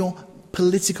 what is your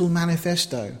political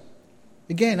manifesto?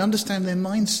 Again, understand their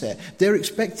mindset. They're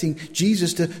expecting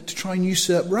Jesus to try and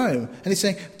usurp Rome. And he's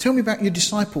saying, tell me about your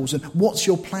disciples and what's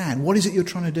your plan? What is it you're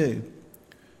trying to do?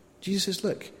 Jesus says,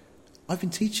 look, I've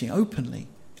been teaching openly.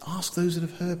 Ask those that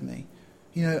have heard me.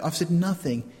 I've said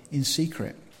nothing in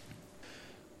secret.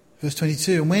 Verse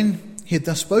 22, and when he had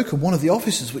thus spoken, one of the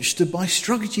officers which stood by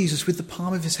struck Jesus with the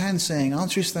palm of his hand, saying,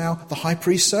 answerest thou the high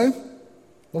priest so?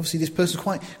 Obviously this person is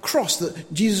quite cross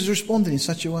that Jesus responded in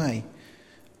such a way.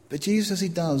 But Jesus, as he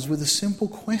does with a simple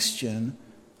question,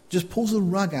 just pulls the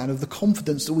rug out of the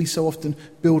confidence that we so often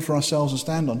build for ourselves and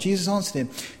stand on. Jesus answered him,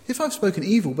 if I've spoken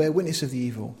evil, bear witness of the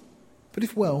evil. But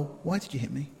if well, why did you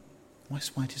hit me? Why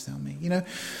smitest thou me?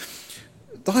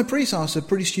 The high priest asked a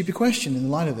pretty stupid question in the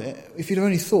light of it. If you'd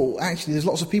only thought, actually, there's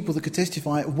lots of people that could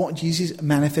testify what Jesus'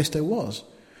 manifesto was.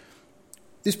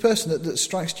 This person that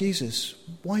strikes Jesus,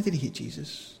 why did he hit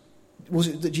Jesus? Was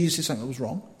it that Jesus did something that was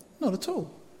wrong? Not at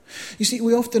all. You see,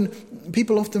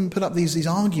 people often put up these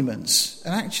arguments,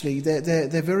 and actually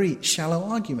they're very shallow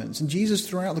arguments. And Jesus,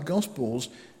 throughout the Gospels,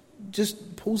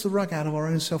 just pulls the rug out of our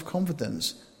own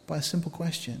self-confidence by a simple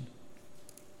question.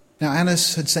 Now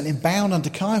Annas had sent him bound unto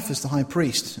Caiaphas the high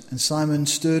priest, and Simon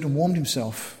stood and warmed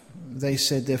himself. They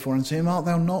said therefore unto him, art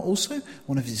thou not also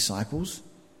one of his disciples?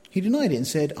 He denied it and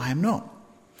said, I am not.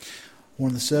 One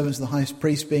of the servants of the high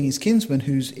priest, being his kinsman,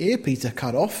 whose ear Peter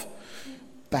cut off,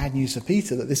 bad news for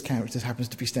Peter that this character happens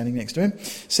to be standing next to him,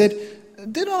 said,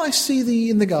 did not I see thee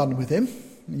in the garden with him?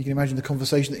 And you can imagine the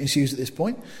conversation that ensues at this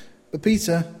point. But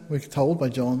Peter, we're told by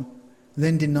John,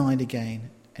 then denied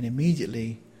again, and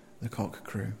immediately the cock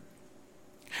crew.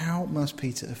 How must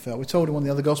Peter have felt? We're told in one of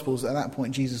the other Gospels that at that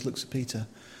point Jesus looks at Peter.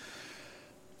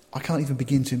 I can't even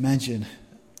begin to imagine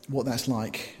what that's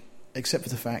like, except for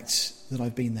the fact that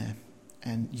I've been there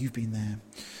and you've been there.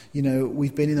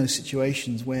 We've been in those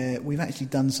situations where we've actually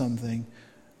done something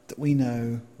that we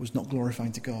know was not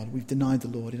glorifying to God. We've denied the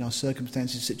Lord in our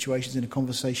circumstances, situations, in a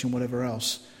conversation, whatever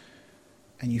else.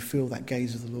 And you feel that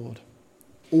gaze of the Lord.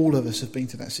 All of us have been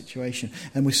to that situation.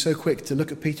 And we're so quick to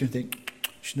look at Peter and think,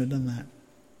 shouldn't have done that.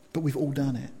 But we've all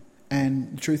done it.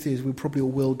 And the truth is, we probably all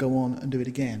will go on and do it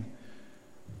again.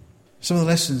 Some of the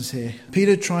lessons here.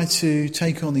 Peter tried to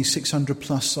take on these 600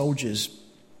 plus soldiers,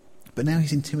 but now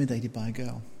he's intimidated by a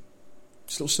girl.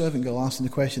 This little servant girl asking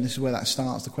the question. This is where that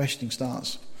starts. The questioning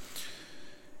starts.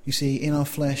 You see, in our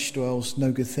flesh dwells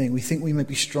no good thing. We think we may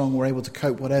be strong, we're able to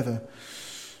cope, whatever.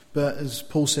 But as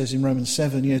Paul says in Romans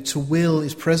 7, to will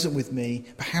is present with me,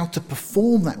 but how to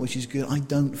perform that which is good, I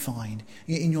don't find.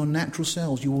 In your natural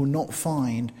selves, you will not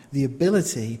find the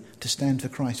ability to stand for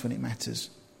Christ when it matters.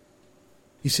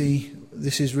 You see,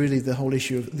 this is really the whole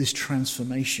issue of this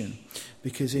transformation.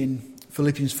 Because in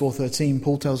Philippians 4:13,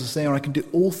 Paul tells us there, I can do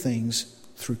all things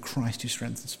through Christ who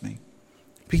strengthens me.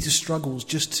 Peter struggles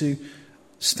just to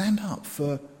stand up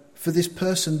for this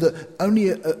person that only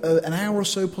an hour or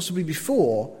so possibly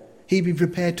before he'd be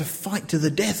prepared to fight to the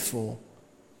death for.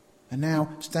 And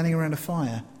now, standing around a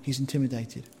fire, he's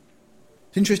intimidated.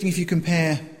 It's interesting if you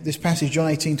compare this passage,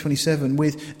 John 18:27,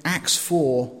 with Acts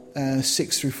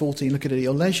 4:6 through 14. Look at it at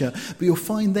your leisure. But you'll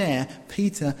find there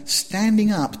Peter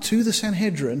standing up to the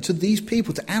Sanhedrin, to these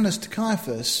people, to Annas, to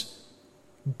Caiaphas,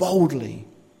 boldly.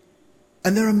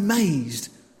 And they're amazed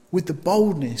with the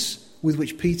boldness with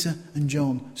which Peter and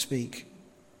John speak.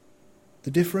 The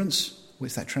difference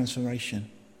was that transformation.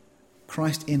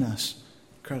 Christ in us.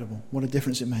 Incredible. What a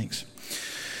difference it makes.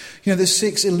 There's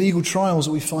 6 illegal trials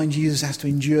that we find Jesus has to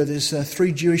endure. There's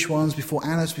 3 Jewish ones before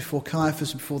Annas, before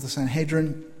Caiaphas, and before the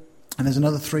Sanhedrin. And there's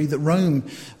another 3 that Rome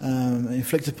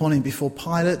inflicted upon him before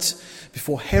Pilate,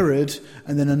 before Herod,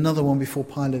 and then another one before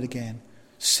Pilate again.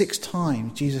 6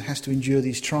 times Jesus has to endure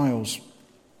these trials.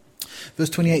 Verse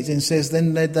 28 then says,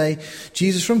 Then led they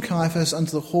Jesus from Caiaphas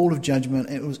unto the hall of judgment.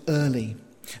 It was early.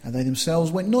 And they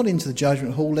themselves went not into the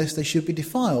judgment hall, lest they should be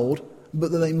defiled,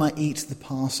 but that they might eat the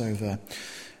Passover.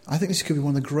 I think this could be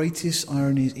one of the greatest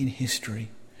ironies in history.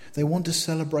 They want to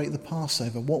celebrate the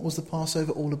Passover. What was the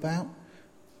Passover all about?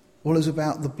 Well, it was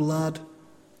about the blood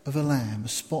of a lamb, a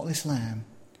spotless lamb,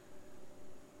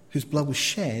 whose blood was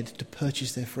shed to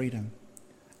purchase their freedom.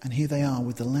 And here they are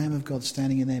with the Lamb of God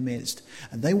standing in their midst.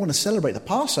 And they want to celebrate the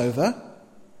Passover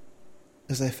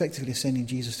as they're effectively sending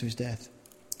Jesus to his death.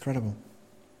 Incredible.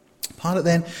 Pilate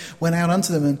then went out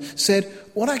unto them and said,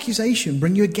 What accusation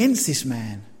bring you against this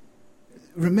man?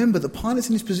 Remember that Pilate's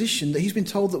in his position that he's been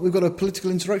told that we've got a political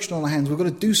insurrection on our hands. We've got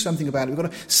to do something about it. We've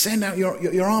got to send out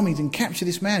your armies and capture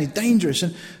this man. He's dangerous.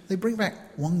 And they bring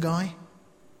back one guy.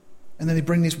 And then they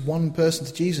bring this one person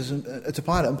to Jesus and to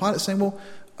Pilate. And Pilate's saying, well,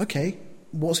 okay,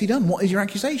 what's he done? What is your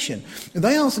accusation? And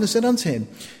they answered and said unto him,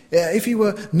 If he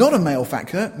were not a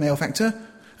malefactor,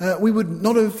 we would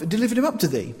not have delivered him up to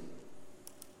thee.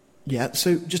 Yeah,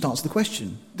 so just answer the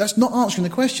question. That's not answering the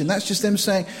question. That's just them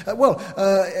saying,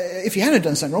 if he hadn't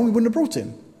done something wrong, we wouldn't have brought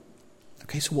him.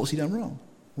 Okay, so what's he done wrong?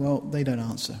 Well, they don't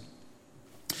answer.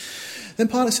 Then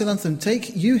Pilate said unto them,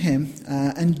 Take you him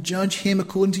and judge him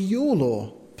according to your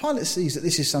law. Pilate sees that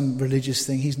this is some religious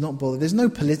thing. He's not bothered. There's no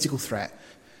political threat.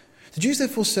 The Jews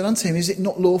therefore said unto him, It is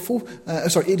not lawful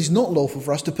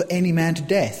for us to put any man to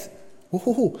death.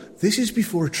 This is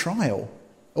before a trial.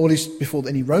 Or at least before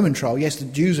any Roman trial. Yes, the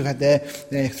Jews have had their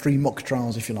 3 mock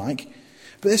trials, if you like.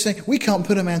 But they're saying, we can't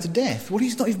put a man to death. Well,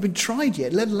 he's not even been tried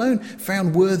yet, let alone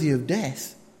found worthy of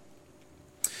death.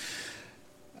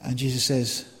 And Jesus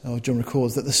says, John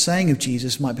records, that the saying of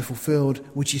Jesus might be fulfilled,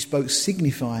 which he spoke,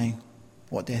 signifying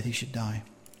what death he should die.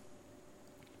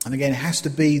 And again, it has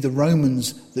to be the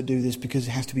Romans that do this because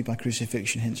it has to be by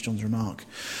crucifixion, hence John's remark.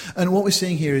 And what we're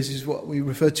seeing here is what we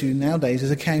refer to nowadays as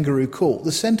a kangaroo court.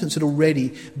 The sentence had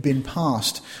already been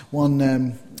passed. One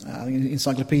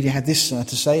encyclopedia had this to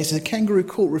say. It says a kangaroo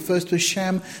court refers to a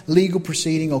sham legal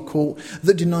proceeding or court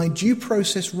that denied due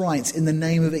process rights in the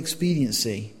name of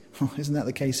expediency. Isn't that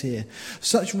the case here?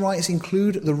 Such rights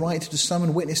include the right to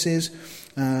summon witnesses,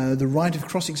 the right of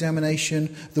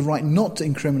cross-examination, the right not to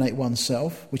incriminate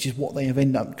oneself, which is what they have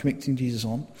ended up convicting Jesus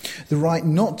on, the right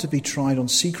not to be tried on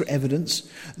secret evidence,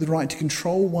 the right to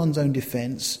control one's own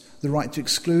defence, the right to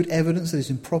exclude evidence that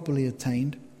is improperly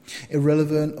obtained,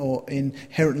 irrelevant or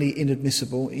inherently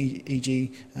inadmissible,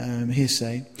 e.g.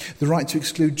 hearsay, the right to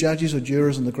exclude judges or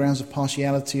jurors on the grounds of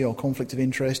partiality or conflict of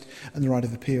interest, and the right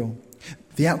of appeal.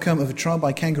 The outcome of a trial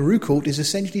by kangaroo court is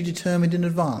essentially determined in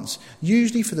advance,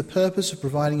 usually for the purpose of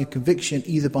providing a conviction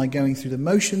either by going through the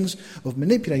motions of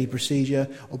manipulated procedure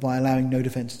or by allowing no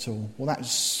defence at all. Well, that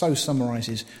so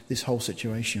summarises this whole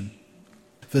situation.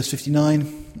 Verse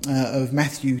 59 of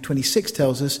Matthew 26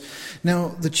 tells us, Now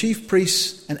the chief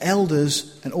priests and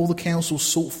elders and all the council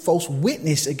sought false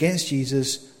witness against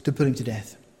Jesus to put him to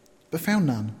death, but found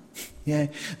none. Yeah,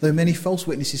 though many false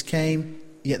witnesses came,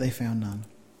 yet they found none.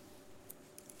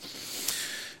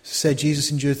 said Jesus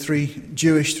endured 3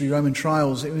 Jewish, 3 Roman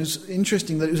trials. It was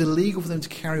interesting that it was illegal for them to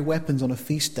carry weapons on a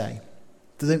feast day.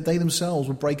 They themselves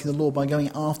were breaking the law by going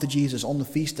after Jesus on the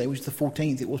feast day, which is the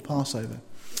 14th. It was Passover.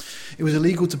 It was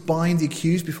illegal to bind the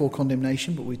accused before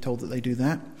condemnation, but we're told that they do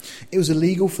that. It was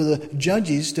illegal for the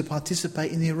judges to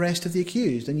participate in the arrest of the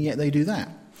accused, and yet they do that.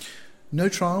 No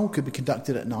trial could be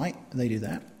conducted at night, and they do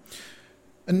that.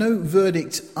 And no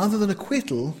verdict other than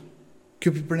acquittal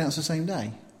could be pronounced the same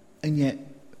day, and yet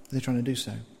they're trying to do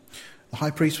so. The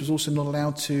high priest was also not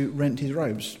allowed to rent his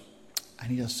robes, and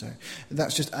he does so.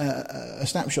 That's just a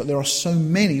snapshot. There are so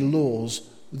many laws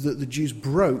that the Jews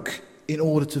broke in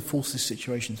order to force this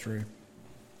situation through.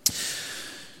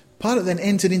 Pilate then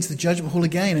entered into the judgment hall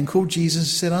again and called Jesus and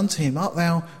said unto him, Art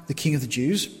thou the king of the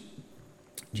Jews?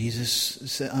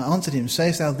 Jesus answered him,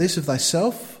 Sayest thou this of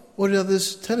thyself, or did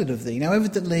others tell it of thee? Now,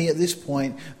 evidently, at this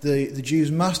point, the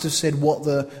Jews must have said what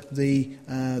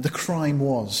the crime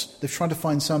was. They've tried to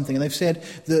find something, and they've said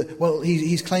that, well,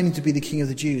 he's claiming to be the king of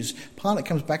the Jews. Pilate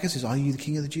comes back and says, Are you the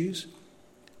king of the Jews?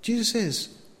 Jesus says,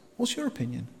 What's your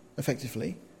opinion,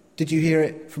 effectively? Did you hear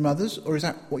it from others, or is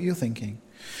that what you're thinking?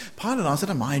 Pilate answered,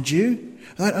 Am I a Jew?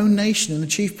 Thine own nation and the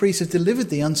chief priests have delivered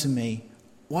thee unto me.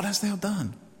 What hast thou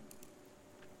done?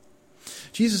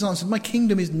 Jesus answered, My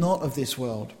kingdom is not of this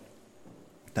world.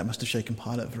 That must have shaken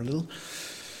Pilate for a little.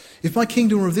 If my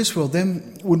kingdom were of this world,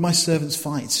 then would my servants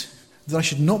fight, that I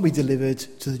should not be delivered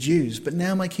to the Jews. But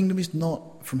now my kingdom is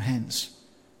not from hence.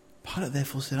 Pilate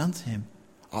therefore said unto him,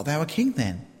 Art thou a king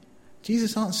then?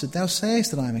 Jesus answered, Thou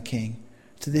sayest that I am a king.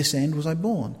 To this end was I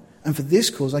born, and for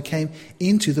this cause I came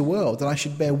into the world, that I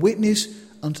should bear witness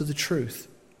unto the truth.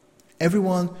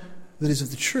 Everyone that is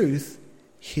of the truth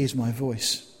hears my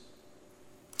voice.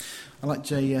 I like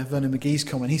J. Vernon McGee's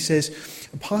comment. He says,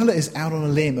 Pilate is out on a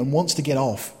limb and wants to get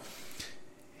off.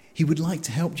 He would like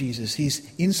to help Jesus.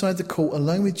 He's inside the court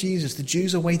alone with Jesus. The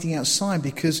Jews are waiting outside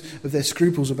because of their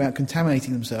scruples about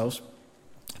contaminating themselves.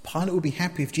 Pilate would be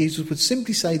happy if Jesus would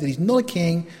simply say that he's not a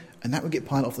king, and that would get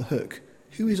Pilate off the hook.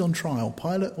 Who is on trial,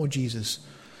 Pilate or Jesus?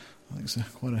 I think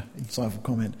it's quite an insightful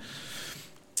comment.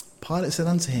 Pilate said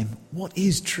unto him, What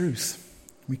is truth?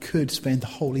 We could spend the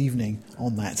whole evening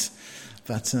on that,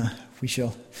 but we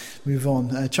shall move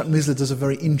on. Chuck Missler does a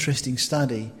very interesting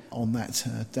study on that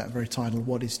very title,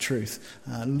 What is Truth?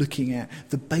 Looking at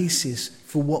the basis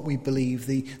for what we believe,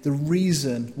 the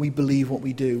reason we believe what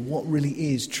we do, what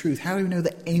really is truth. How do we know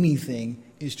that anything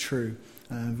is true?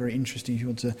 Very interesting if you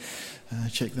want to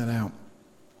check that out.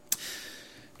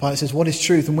 Pilate says, What is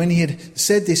truth? And when he had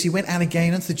said this, he went out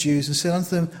again unto the Jews and said unto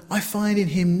them, I find in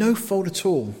him no fault at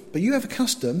all. But you have a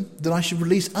custom that I should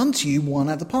release unto you one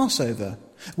at the Passover.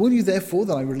 Will you therefore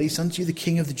that I release unto you the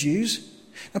king of the Jews?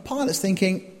 Now Pilate's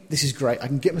thinking, this is great, I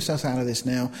can get myself out of this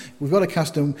now. We've got a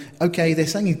custom. Okay, they're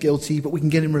saying he's guilty, but we can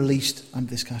get him released under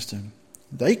this custom.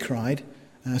 Then cried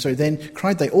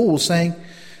they all, saying,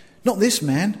 Not this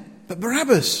man, but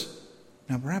Barabbas.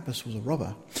 Now Barabbas was a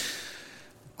robber.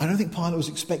 I don't think Pilate was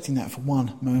expecting that for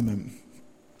one moment.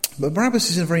 But Barabbas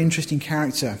is a very interesting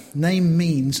character. Name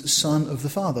means son of the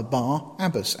father. Bar,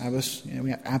 Abbas. Abbas,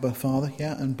 we have Abba, father,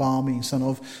 and Bar means son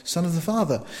of the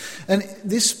father. And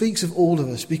this speaks of all of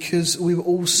us because we were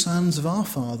all sons of our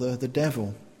father, the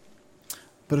devil,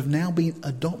 but have now been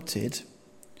adopted,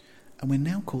 and we're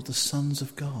now called the sons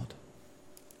of God.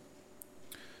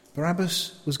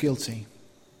 Barabbas was guilty.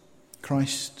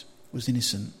 Christ was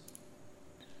innocent.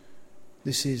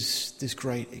 This is this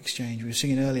great exchange. We were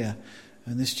singing earlier,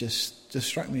 and this just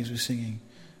struck me as we were singing.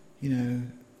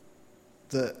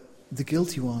 That the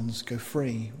guilty ones go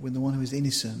free when the one who is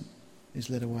innocent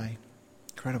is led away.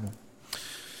 Incredible.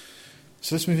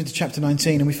 So let's move into chapter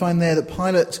 19, and we find there that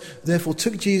Pilate therefore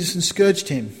took Jesus and scourged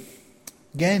him.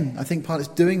 Again, I think Pilate's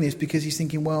doing this because he's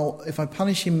thinking, well, if I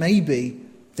punish him, maybe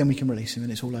then we can release him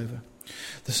and it's all over.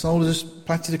 The soldiers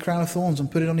plaited a crown of thorns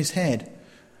and put it on his head.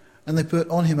 And they put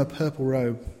on him a purple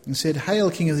robe and said, Hail,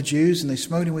 King of the Jews, and they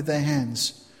smote him with their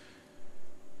hands.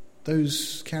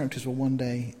 Those characters will one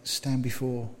day stand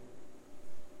before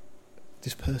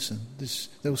this person.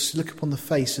 They will look upon the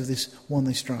face of this one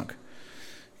they struck.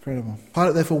 Incredible.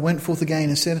 Pilate therefore went forth again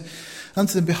and said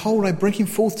unto them, Behold, I bring him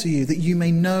forth to you, that you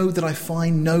may know that I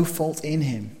find no fault in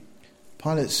him.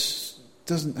 Pilate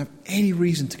doesn't have any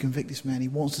reason to convict this man. He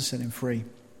wants to set him free.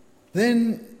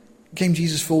 Then came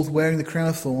Jesus forth wearing the crown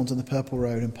of thorns and the purple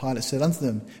robe, and Pilate said unto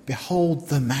them, Behold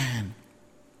the man.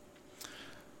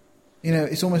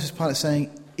 It's almost as Pilate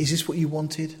saying, is this what you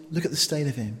wanted? Look at the state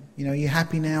of him. Are you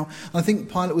happy now? And I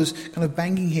think Pilate was kind of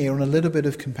banging here on a little bit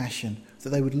of compassion, that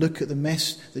they would look at the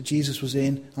mess that Jesus was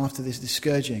in after this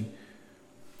scourging,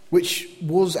 which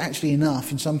was actually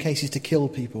enough in some cases to kill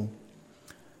people.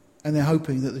 And they're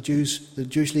hoping that the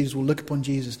Jewish leaders will look upon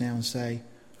Jesus now and say,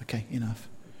 okay, enough.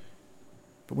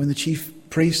 But when the chief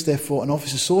priests, therefore, and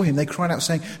officers saw him, they cried out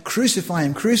saying, crucify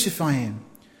him, crucify him.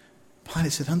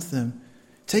 Pilate said unto them,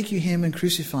 take you him and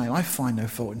crucify him. I find no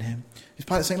fault in him. Is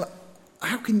Pilate saying,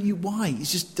 how can you, why? It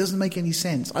just doesn't make any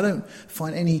sense. I don't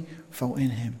find any fault in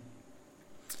him.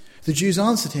 The Jews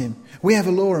answered him, we have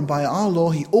a law, and by our law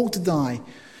he ought to die,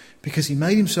 because he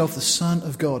made himself the Son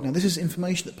of God. Now this is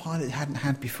information that Pilate hadn't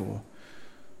had before.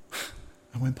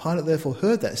 And when Pilate therefore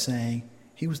heard that saying,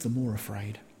 he was the more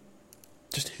afraid.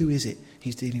 Just who is it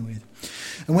he's dealing with?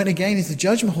 And went again into the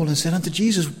judgment hall and said unto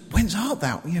Jesus, whence art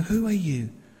thou? Who are you?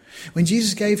 When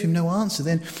Jesus gave him no answer,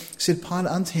 then said Pilate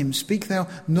unto him, speak thou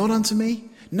not unto me?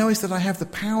 Knowest that I have the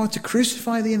power to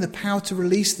crucify thee and the power to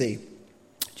release thee?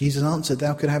 Jesus answered,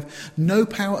 thou could have no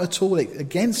power at all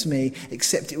against me,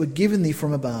 except it were given thee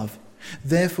from above.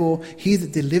 Therefore, he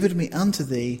that delivered me unto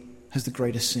thee has the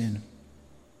greater sin.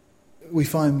 We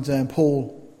find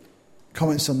Paul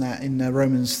comments on that in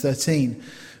Romans 13,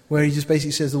 where he just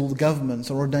basically says that all the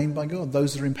governments are ordained by God.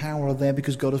 Those that are in power are there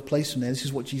because God has placed them there. This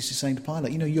is what Jesus is saying to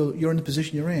Pilate. You're in the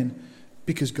position you're in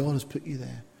because God has put you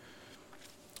there.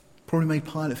 Probably made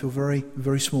Pilate feel very,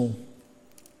 very small.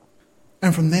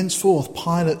 And from thenceforth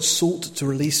Pilate sought to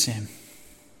release him.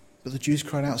 But the Jews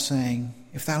cried out, saying,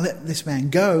 if thou let this man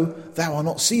go, thou art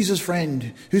not Caesar's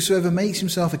friend. Whosoever makes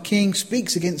himself a king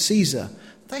speaks against Caesar.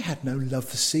 They had no love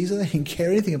for Caesar. They didn't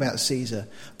care anything about Caesar.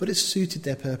 But it suited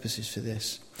their purposes for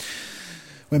this.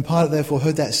 When Pilate therefore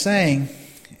heard that saying,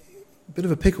 a bit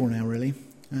of a pickle now really,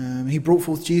 he brought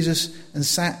forth Jesus and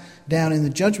sat down in the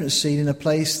judgment seat in a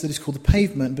place that is called the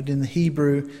Pavement, but in the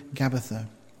Hebrew, Gabbatha.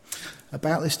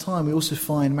 About this time we also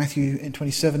find Matthew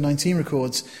 27:19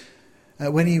 records,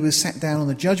 when he was sat down on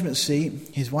the judgment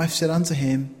seat, his wife said unto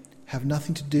him, have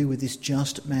nothing to do with this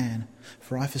just man,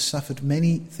 for I have suffered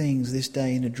many things this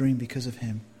day in a dream because of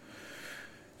him.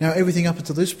 Now everything up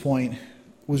until this point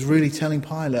was really telling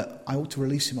Pilate, I ought to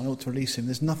release him, I ought to release him.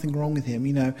 There's nothing wrong with him.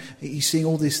 He's seeing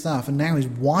all this stuff, and now his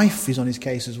wife is on his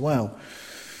case as well.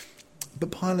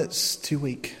 But Pilate's too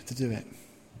weak to do it.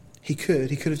 He could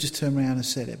have just turned around and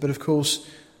said it. But of course,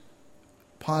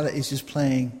 Pilate is just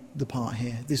playing the part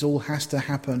here. This all has to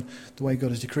happen the way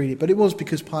God has decreed it. But it was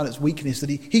because Pilate's weakness that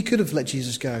he could have let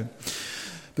Jesus go.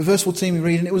 But verse 14 we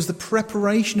read, and it was the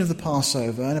preparation of the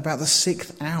Passover, and about the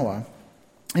 6th hour.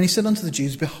 And he said unto the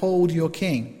Jews, behold your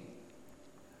king.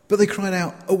 But they cried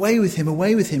out, away with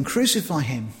him, crucify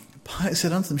him. Pilate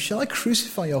said unto them, shall I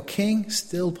crucify your king?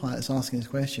 Still Pilate's asking this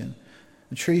question.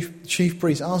 The chief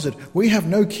priest answered, we have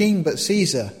no king but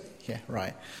Caesar. Yeah,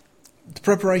 right. The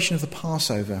preparation of the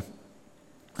Passover,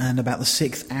 and about the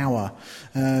 6th hour.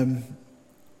 The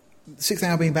 6th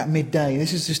hour being about midday.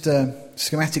 This is just a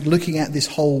schematic looking at this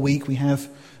whole week. We have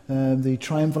the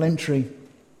triumphal entry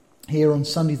here on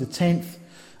Sunday the 10th.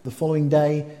 The following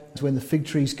day is when the fig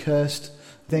tree is cursed.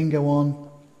 Then go on.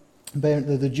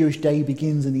 The Jewish day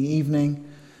begins in the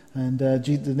evening. And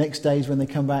the next day is when they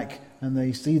come back and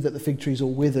they see that the fig tree is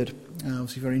all withered.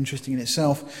 Obviously very interesting in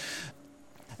itself.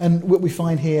 And what we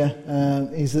find here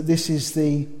is that this is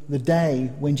the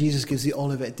day when Jesus gives the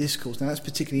Olivet Discourse. Now that's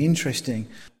particularly interesting.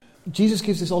 Jesus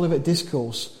gives this Olivet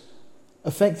Discourse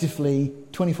effectively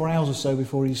 24 hours or so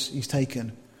before he's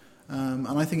taken. And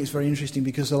I think it's very interesting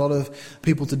because a lot of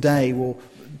people today will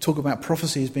talk about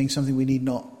prophecy as being something we need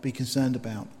not be concerned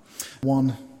about.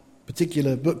 One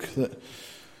particular book that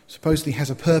supposedly has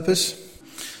a purpose,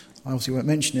 I obviously won't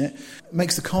mention it,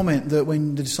 makes the comment that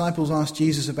when the disciples asked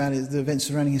Jesus about the events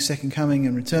surrounding his second coming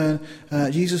and return,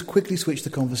 Jesus quickly switched the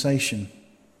conversation.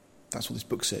 That's what this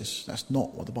book says. That's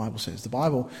not what the Bible says. The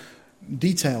Bible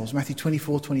details, Matthew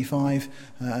 24:25,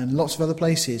 and lots of other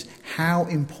places, how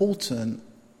important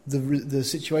the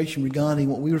situation regarding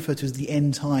what we refer to as the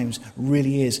end times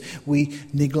really is. We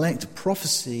neglect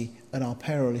prophecy at our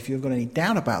peril. If you've got any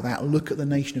doubt about that, look at the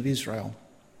nation of Israel.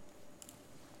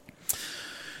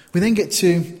 We then get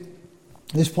to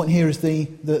this point here is we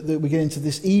get into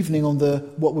this evening on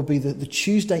what would be the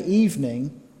Tuesday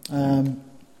evening,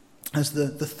 as the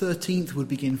 13th would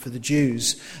begin for the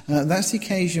Jews. That's the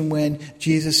occasion when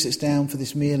Jesus sits down for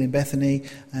this meal in Bethany,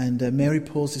 and Mary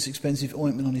pours this expensive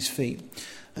ointment on his feet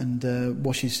and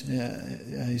washes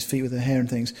his feet with her hair and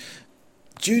things.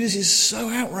 Judas is so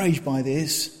outraged by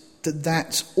this that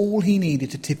that's all he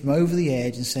needed to tip him over the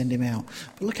edge and send him out.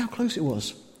 But look how close it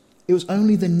was. It was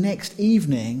only the next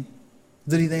evening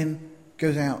that he then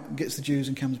goes out, gets the Jews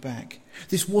and comes back.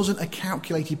 This wasn't a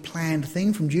calculated, planned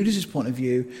thing from Judas' point of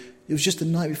view. It was just the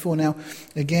night before. Now,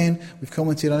 again, we've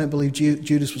commented, I don't believe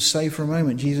Judas was saved for a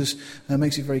moment. Jesus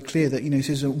makes it very clear that, he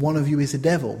says, one of you is the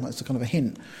devil. That's a kind of a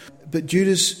hint. But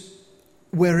Judas,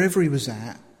 wherever he was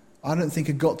at, I don't think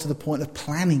had got to the point of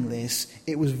planning this.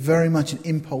 It was very much an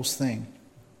impulse thing.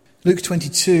 Luke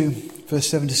 22, verse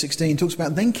 7 to 16, talks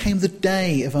about, then came the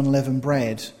day of unleavened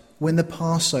bread, when the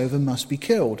Passover must be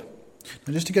killed.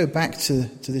 Now, just to go back to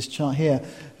this chart here,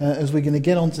 as we're going to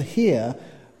get onto here,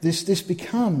 this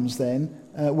becomes then,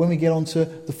 when we get onto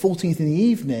the 14th in the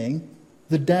evening,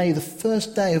 the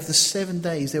first day of the 7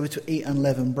 days they were to eat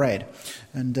unleavened bread.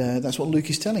 And that's what Luke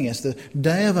is telling us. The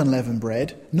day of unleavened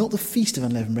bread, not the feast of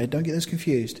unleavened bread, don't get those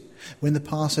confused, when the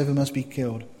Passover must be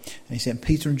killed. And he sent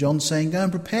Peter and John saying, go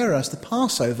and prepare us the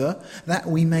Passover that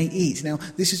we may eat. Now,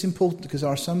 this is important because there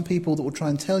are some people that will try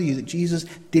and tell you that Jesus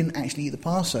didn't actually eat the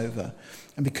Passover.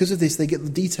 And because of this, they get the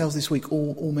details this week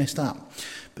all messed up.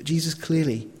 But Jesus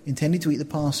clearly intended to eat the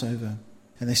Passover.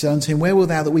 And they said unto him, where wilt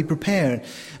thou that we prepare?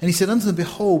 And he said unto them,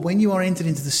 behold, when you are entered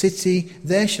into the city,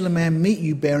 there shall a man meet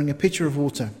you bearing a pitcher of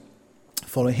water.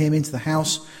 Follow him into the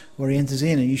house where he enters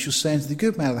in, and you shall say unto the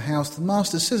good man of the house, the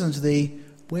master says unto thee,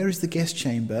 where is the guest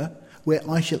chamber, where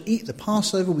I shall eat the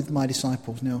Passover with my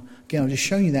disciples? Now, again, I've just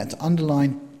shown you that to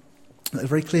underline that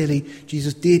very clearly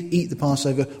Jesus did eat the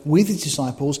Passover with his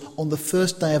disciples on the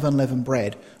first day of unleavened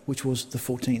bread, which was the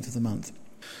 14th of the month.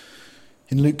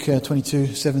 In Luke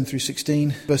 22, 7 through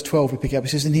 16, verse 12 we pick up, it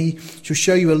says, and he shall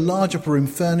show you a large upper room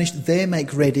furnished, there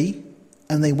make ready.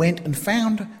 And they went and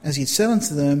found, as he had said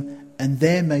unto them, and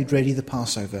there made ready the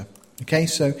Passover. Okay,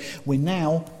 so we're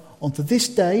now onto this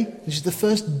day. This is the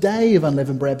first day of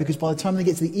unleavened bread, because by the time they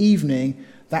get to the evening,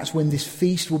 that's when this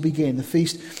feast will begin. The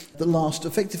feast that lasts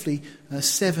effectively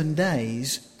 7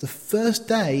 days. The first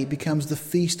day becomes the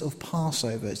feast of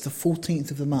Passover. It's the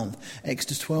 14th of the month.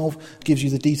 Exodus 12 gives you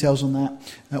the details on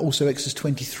that. Also Exodus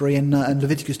 23 and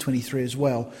Leviticus 23 as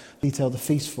well detail the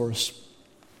feast for us.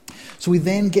 So we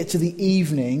then get to the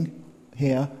evening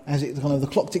here, as the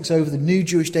clock ticks over, the new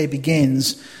Jewish day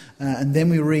begins, and then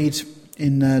we read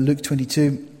in Luke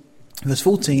 22, verse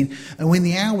 14, and when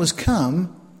the hour was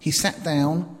come, he sat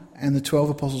down, and the 12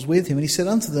 apostles with him, and he said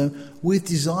unto them, with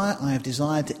desire I have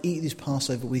desired to eat this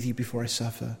Passover with you before I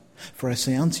suffer. For I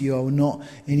say unto you, I will not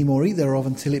any more eat thereof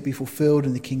until it be fulfilled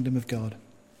in the kingdom of God.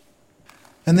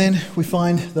 And then we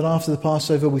find that after the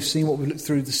Passover, we've seen what we've looked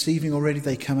through this evening already.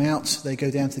 They come out, they go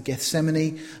down to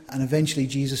Gethsemane, and eventually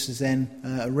Jesus is then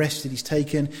arrested. He's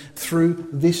taken. Through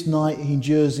this night, he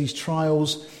endures these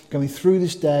trials, going through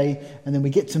this day, and then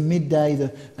we get to midday,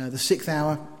 the 6th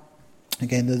hour.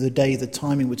 Again, the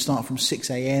timing would start from 6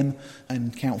 a.m.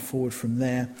 and count forward from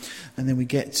there. And then we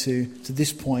get to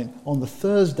this point on the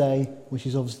Thursday, which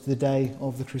is obviously the day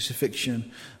of the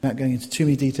crucifixion. Without going into too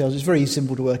many details, it's very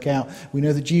simple to work out. We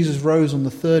know that Jesus rose on the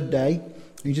third day.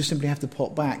 You just simply have to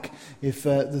pop back. If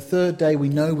the third day we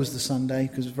know was the Sunday,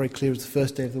 because it's very clear it was the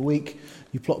first day of the week,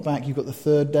 you plot back, you've got the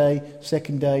third day,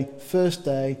 second day, first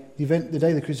day. The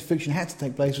day the crucifixion had to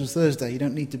take place was Thursday. You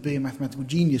don't need to be a mathematical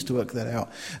genius to work that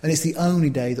out. And it's the only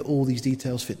day that all these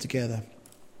details fit together.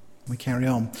 We carry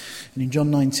on. And in John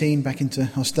 19, back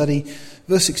into our study,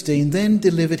 verse 16, then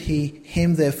delivered he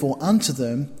him therefore unto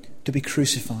them to be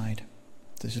crucified.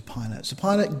 This is Pilate. So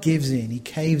Pilate gives in, he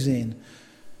caves in.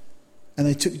 And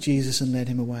they took Jesus and led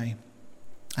him away.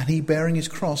 And he, bearing his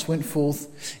cross, went forth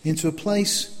into a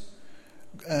place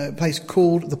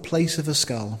called the place of a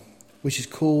skull, which is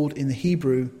called in the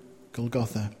Hebrew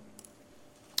Golgotha.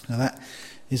 Now that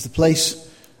is the place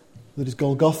that is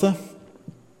Golgotha.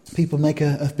 People make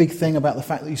a big thing about the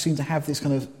fact that you seem to have this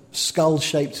kind of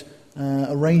skull-shaped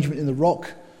arrangement in the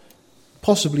rock.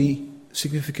 Possibly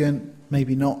significant,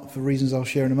 maybe not, for reasons I'll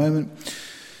share in a moment.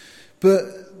 But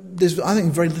there's, I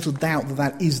think, very little doubt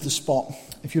that is the spot.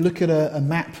 If you look at a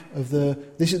map of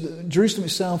Jerusalem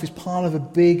itself is part of a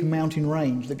big mountain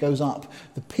range that goes up.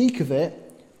 The peak of it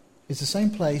is the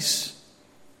same place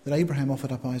that Abraham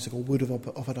offered up Isaac, or would have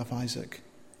offered up Isaac.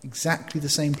 Exactly the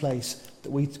same place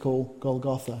that we call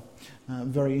Golgotha.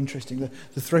 Very interesting.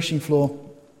 The threshing floor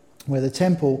where the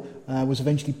temple was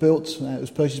eventually built, it was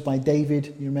purchased by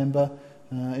David, you remember,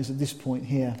 is at this point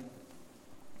here.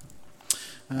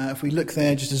 If we look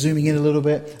there, just zooming in a little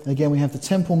bit, again we have the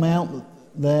Temple Mount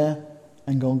there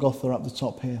and Golgotha up the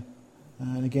top here.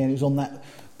 And again, it was on that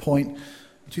point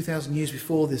 2,000 years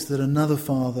before this that another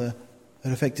father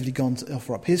had effectively gone to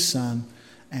offer up his son.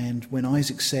 And when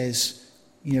Isaac says,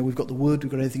 we've got the wood,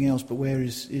 we've got everything else, but where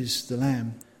is the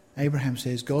lamb? Abraham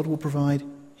says, God will provide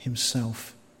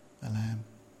himself a lamb.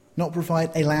 Not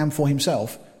provide a lamb for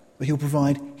himself, but he'll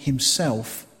provide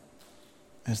himself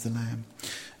as the lamb.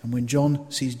 And when John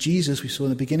sees Jesus, we saw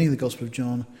in the beginning of the Gospel of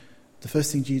John, the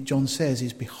first thing John says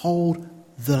is, "Behold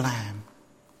the Lamb."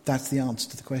 That's the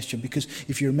answer to the question. Because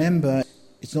if you remember,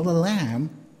 it's not a lamb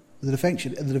that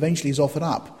eventually is offered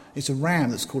up. It's a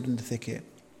ram that's caught in the thicket.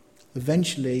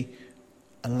 Eventually,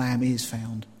 a lamb is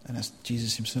found, and that's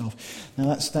Jesus himself.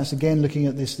 Now that's again looking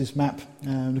at this map,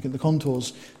 looking at the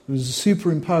contours. It was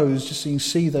superimposed, just so you can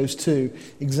see those two,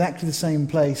 exactly the same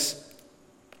place.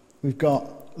 We've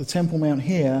got the Temple Mount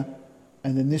here,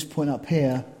 and then this point up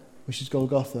here, which is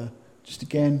Golgotha. Just so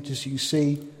you can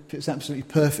see, fits absolutely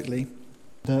perfectly.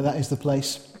 That is the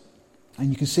place. And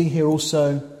you can see here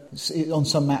also, on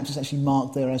some maps, it's actually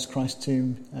marked there as Christ's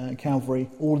tomb, Calvary,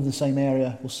 all in the same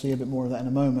area. We'll see a bit more of that in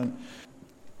a moment.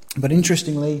 But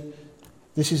interestingly,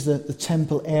 this is the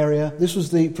temple area. This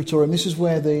was the Praetorium. This is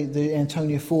where the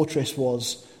Antonia fortress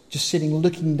was, just sitting,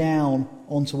 looking down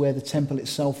onto where the temple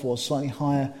itself was, slightly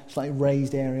higher, slightly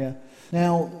raised area.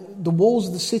 Now, the walls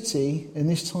of the city in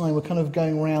this time were kind of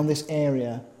going around this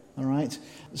area, all right?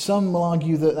 Some will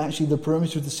argue that actually the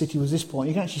perimeter of the city was this point.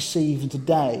 You can actually see even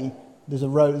today, there's a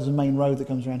main road that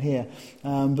comes around here.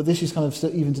 But this is kind of,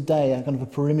 even today, a kind of a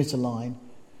perimeter line.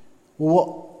 Well,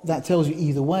 what that tells you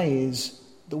either way is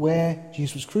that where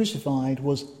Jesus was crucified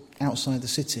was outside the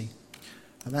city.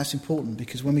 And that's important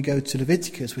because when we go to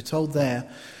Leviticus, we're told there,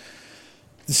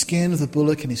 the skin of the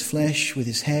bullock and his flesh, with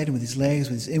his head and with his legs,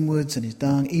 with his inwards and his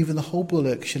dung, even the whole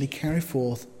bullock shall he carry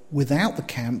forth without the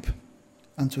camp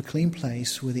unto a clean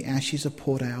place where the ashes are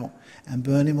poured out, and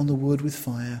burn him on the wood with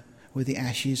fire, where the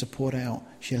ashes are poured out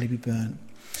shall he be burnt.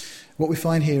 What we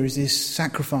find here is this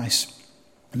sacrifice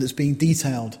that's being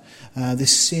detailed,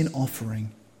 this sin offering,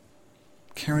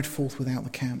 carried forth without the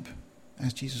camp,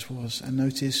 as Jesus was. And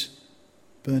notice,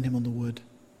 burn him on the wood.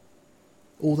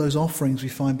 All those offerings we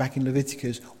find back in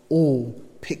Leviticus all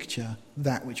picture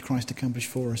that which Christ accomplished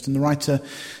for us. And the writer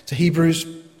to Hebrews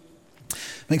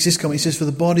makes this comment. He says, "For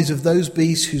the bodies of those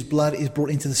beasts whose blood is brought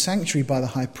into the sanctuary by the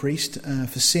high priest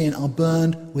for sin are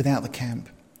burned without the camp.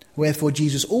 Wherefore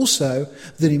Jesus also,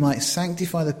 that he might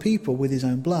sanctify the people with his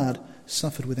own blood,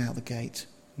 suffered without the gate."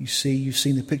 You've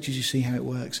seen the pictures, you see how it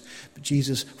works. But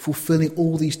Jesus fulfilling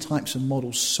all these types of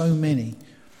models, so many.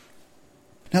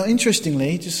 Now,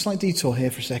 interestingly, just a slight detour here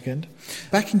for a second.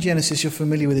 Back in Genesis, you're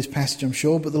familiar with this passage, I'm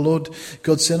sure. "But the Lord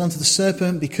God said unto the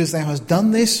serpent, Because thou hast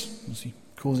done this," obviously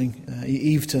causing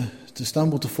Eve to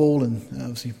stumble, to fall, and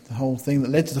obviously the whole thing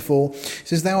that led to the fall. It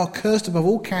says, "Thou art cursed above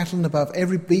all cattle and above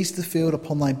every beast of the field.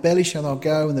 Upon thy belly shalt thou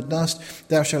go, and the dust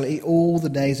thou shalt eat all the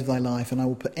days of thy life. And I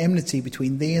will put enmity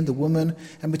between thee and the woman,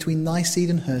 and between thy seed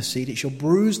and her seed. It shall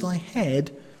bruise thy head,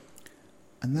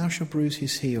 and thou shalt bruise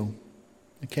his heel."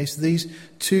 Okay, so these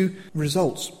two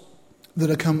results that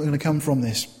are going to come from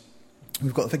this.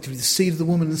 We've got effectively the seed of the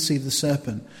woman and the seed of the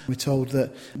serpent. We're told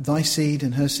that thy seed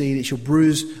and her seed, it shall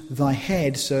bruise thy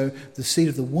head. So the seed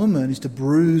of the woman is to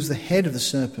bruise the head of the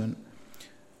serpent.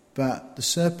 But the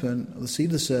serpent, or the seed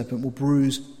of the serpent, will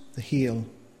bruise the heel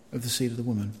of the seed of the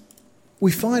woman.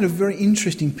 We find a very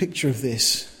interesting picture of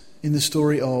this in the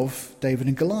story of David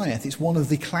and Goliath. It's one of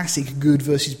the classic good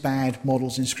versus bad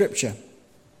models in Scripture.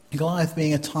 Goliath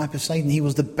being a type of Satan, he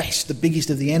was the best, the biggest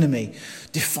of the enemy,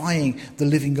 defying the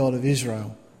living God of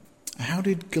Israel. How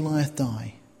did Goliath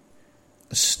die?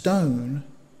 A stone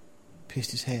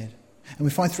pierced his head. And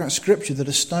we find throughout Scripture that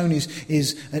a stone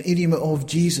is an idiom of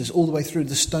Jesus all the way through.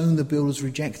 The stone the builders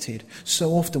rejected.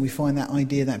 So often we find that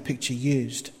idea, that picture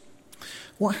used.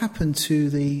 What happened to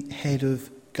the head of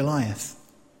Goliath?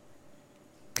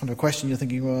 Kind of a question you're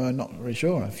thinking, well, I'm not really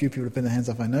sure. A few people have put their hands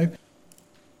up, I know.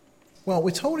 Well,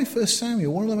 we're told in 1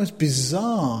 Samuel, one of the most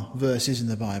bizarre verses in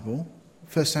the Bible,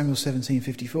 1 Samuel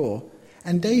 17:54,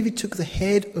 "And David took the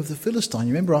head of the Philistine,"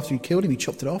 you remember after he killed him, he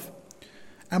chopped it off,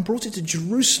 "and brought it to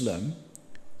Jerusalem,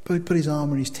 put his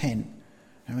armour in his tent."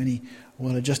 Now, any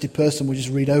well-adjusted person will just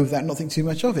read over that and not think too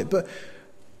much of it. But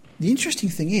the interesting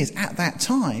thing is, at that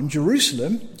time,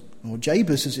 Jerusalem, or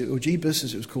Jebus as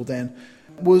it was called then,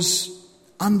 was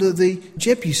under the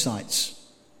Jebusites.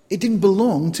 It didn't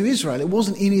belong to Israel. It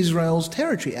wasn't in Israel's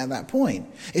territory at that point.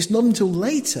 It's not until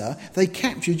later they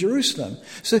captured Jerusalem.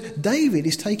 So David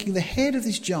is taking the head of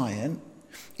this giant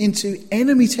into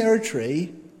enemy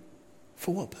territory.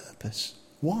 For what purpose?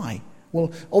 Why?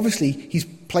 Well, obviously he's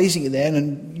placing it there,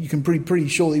 and you can pretty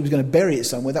sure that he was going to bury it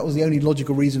somewhere. That was the only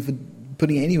logical reason for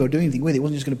putting it anywhere or doing anything with it. He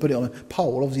wasn't just going to put it on a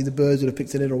pole. Obviously the birds would have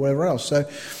picked it up or whatever else. So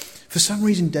for some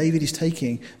reason David is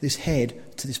taking this head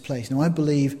to this place. Now I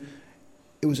believe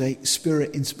it was a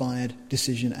Spirit-inspired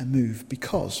decision and move,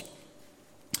 because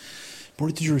brought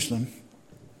it to Jerusalem,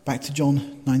 Back to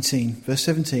John 19, verse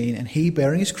 17. And he,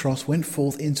 bearing his cross, went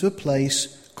forth into a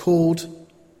place called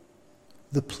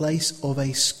the place of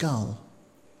a skull.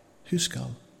 Whose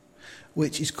skull?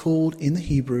 Which is called in the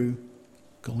Hebrew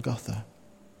Golgotha.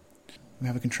 We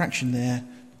have a contraction there,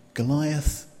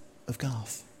 Goliath of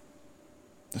Gath.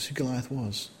 That's who Goliath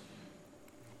was.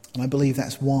 And I believe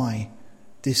that's why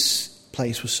this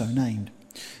place was so named.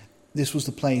 This was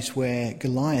the place where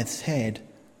Goliath's head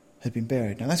had been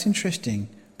buried. Now that's interesting,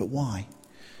 but why?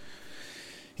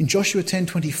 In Joshua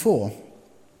 10:24,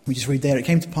 we just read there, it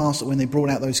came to pass that when they brought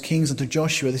out those kings unto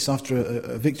Joshua, this after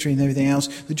a victory and everything else,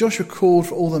 that Joshua called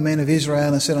for all the men of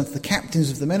Israel and said unto the captains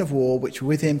of the men of war which were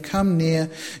with him, come near,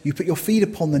 you put your feet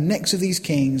upon the necks of these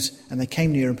kings. And they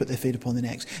came near and put their feet upon the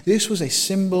necks. This was a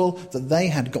symbol that they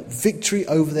had got victory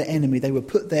over their enemy. They would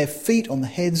put their feet on the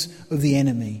heads of the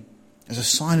enemy as a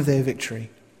sign of their victory.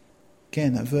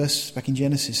 Again, that verse back in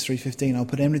Genesis 3:15, I'll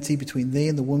put enmity between thee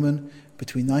and the woman,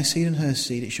 between thy seed and her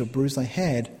seed. It shall bruise thy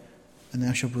head, and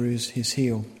thou shalt bruise his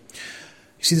heel.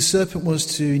 You see, the serpent was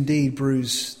to indeed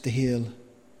bruise the heel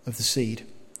of the seed,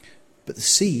 but the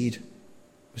seed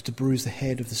was to bruise the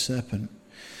head of the serpent.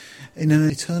 In an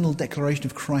eternal declaration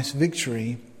of Christ's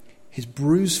victory, his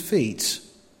bruised feet,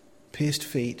 pierced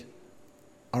feet,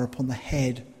 are upon the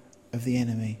head of the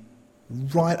enemy,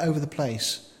 right over the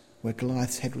place where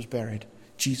Goliath's head was buried.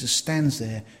 Jesus stands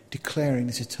there declaring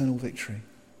this eternal victory.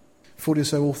 40 or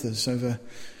so authors over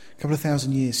a couple of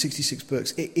thousand years, 66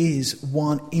 books. It is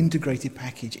one integrated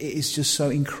package. It is just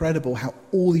so incredible how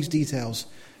all these details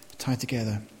tie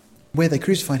together. Where they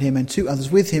crucified him and two others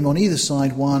with him on either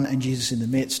side, one and Jesus in the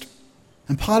midst.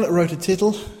 And Pilate wrote a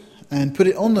tittle and put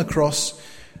it on the cross.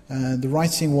 The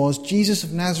writing was, Jesus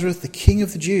of Nazareth, the King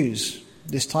of the Jews.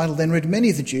 This title then read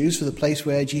many of the Jews, for the place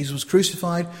where Jesus was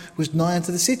crucified was nigh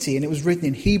unto the city, and it was written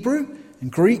in Hebrew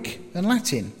and Greek and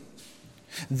Latin.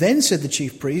 Then said the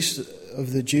chief priest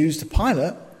of the Jews to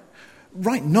Pilate,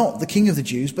 write not the King of the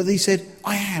Jews, but he said,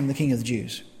 I am the King of the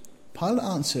Jews. Pilate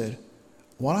answered,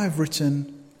 what I have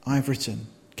written, I have written.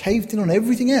 Caved in on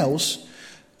everything else,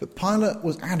 but Pilate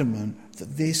was adamant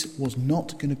that this was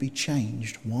not going to be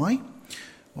changed. Why?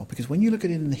 Well, because when you look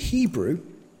at it in the Hebrew,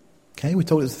 okay, we're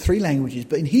told it's 3 languages,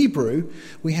 but in Hebrew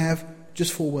we have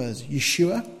just 4 words.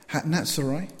 Yeshua, ha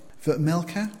Natsaroi,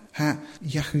 Melcha, ha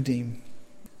Yahudim.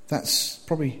 That's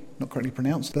probably not correctly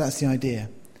pronounced, but that's the idea.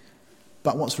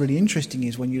 But what's really interesting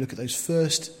is when you look at those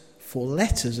first 4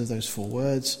 letters of those 4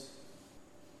 words,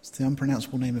 it's the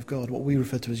unpronounceable name of God, what we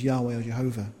refer to as Yahweh or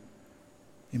Jehovah,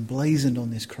 emblazoned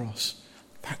on this cross.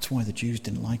 That's why the Jews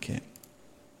didn't like it.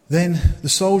 Then the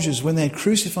soldiers, when they had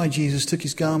crucified Jesus, took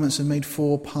his garments and made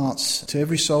 4 parts, to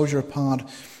every soldier a part,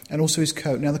 and also his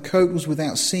coat. Now the coat was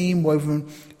without seam, woven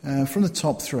from the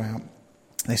top throughout.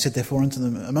 They said therefore unto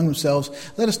them among themselves,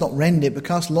 let us not rend it, but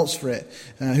cast lots for it,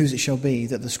 whose it shall be,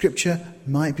 that the scripture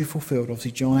might be fulfilled.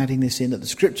 Obviously John adding this in, that the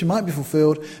scripture might be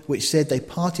fulfilled, which said, they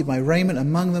parted my raiment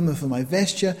among them, and for my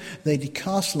vesture they did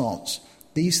cast lots.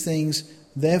 These things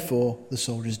therefore the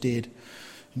soldiers did.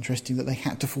 Interesting that they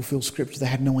had to fulfill Scripture. They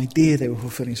had no idea they were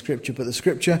fulfilling Scripture. But the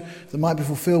Scripture that might be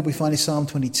fulfilled, we find in Psalm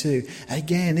 22. And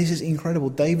again, this is incredible.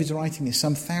 David's writing this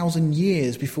some 1,000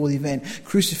 years before the event.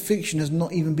 Crucifixion has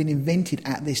not even been invented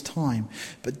at this time.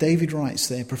 But David writes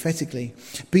there prophetically,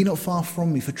 be not far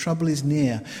from me, for trouble is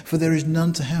near, for there is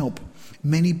none to help.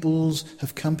 Many bulls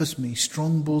have compassed me.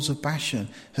 Strong bulls of Bashan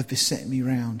have beset me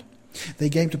round. They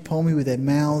gaped upon me with their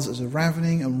mouths as a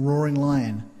ravening and roaring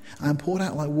lion. I am poured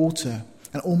out like water,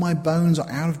 and all my bones are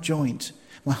out of joint.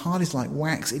 My heart is like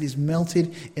wax, it is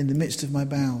melted in the midst of my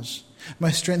bowels.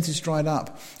 My strength is dried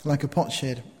up like a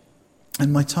potsherd,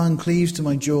 and my tongue cleaves to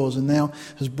my jaws, and thou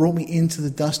hast brought me into the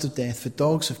dust of death. For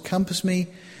dogs have compassed me,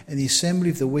 and the assembly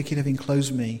of the wicked have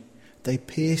enclosed me. They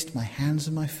pierced my hands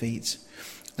and my feet.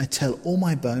 I tell all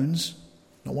my bones,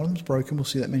 not one of them is broken, we'll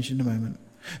see that mentioned in a moment.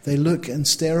 They look and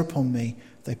stare upon me.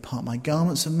 They part my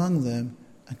garments among them,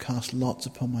 and cast lots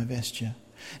upon my vesture.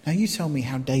 Now you tell me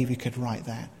how David could write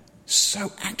that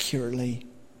so accurately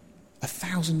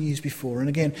 1,000 years before. And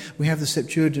again, we have the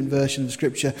Septuagint version of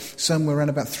Scripture somewhere around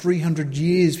about 300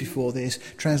 years before this,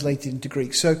 translated into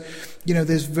Greek. So,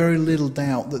 there's very little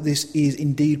doubt that this is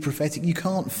indeed prophetic. You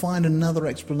can't find another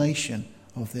explanation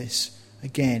of this.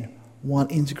 Again, one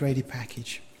integrated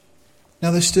package. Now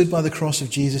there stood by the cross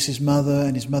of Jesus his mother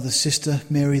and his mother's sister,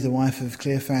 Mary the wife of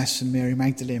Cleophas and Mary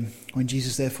Magdalene. When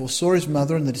Jesus therefore saw his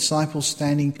mother and the disciples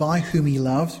standing by whom he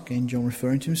loved, again John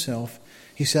referring to himself,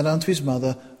 he said unto his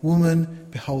mother, Woman,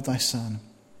 behold thy son.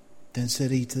 Then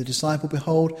said he to the disciple,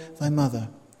 Behold thy mother.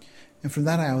 And from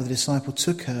that hour the disciple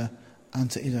took her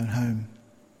unto his own home.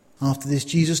 After this,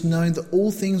 Jesus, knowing that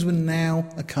all things were now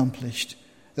accomplished,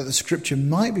 that the scripture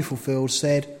might be fulfilled,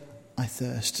 said, I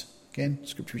thirst. Again,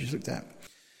 scripture we just looked at.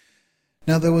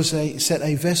 Now there was set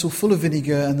a vessel full of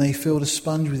vinegar, and they filled a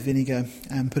sponge with vinegar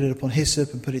and put it upon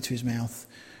hyssop and put it to his mouth.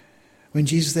 When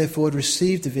Jesus therefore had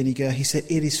received the vinegar, he said,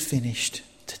 it is finished,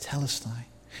 tetelestai.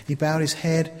 He bowed his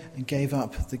head and gave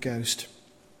up the ghost.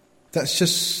 That's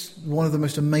just one of the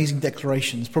most amazing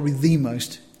declarations, probably the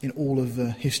most in all of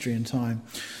history and time.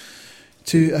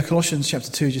 Colossians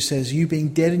chapter 2 just says, you being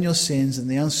dead in your sins and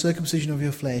the uncircumcision of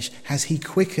your flesh, has he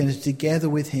quickened together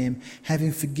with him,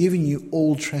 having forgiven you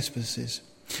all trespasses,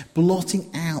 blotting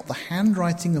out the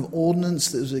handwriting of ordinance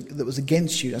that was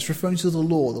against you. That's referring to the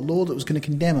law that was going to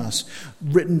condemn us,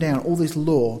 written down, all this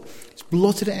law. It's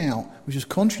blotted it out, which was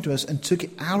contrary to us, and took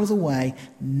it out of the way,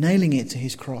 nailing it to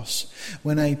his cross.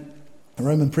 When a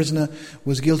Roman prisoner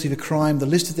was guilty of a crime, the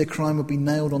list of their crime would be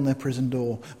nailed on their prison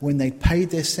door. When they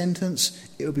paid their sentence,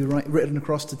 it would be written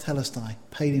across tetelestai,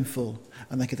 paid in full.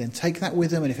 And they could then take that with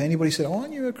them, and if anybody said,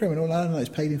 aren't you a criminal? No, it's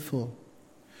paid in full.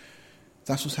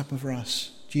 That's what's happened for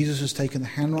us. Jesus has taken the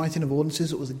handwriting of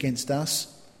ordinances that was against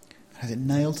us, has it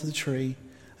nailed to the tree,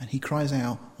 and he cries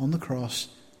out on the cross,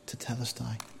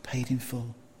 tetelestai, paid in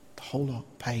full. The whole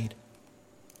lot, paid.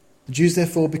 The Jews,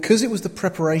 therefore, because it was the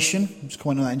preparation, I'll just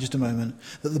comment on that in just a moment,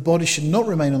 that the body should not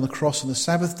remain on the cross on the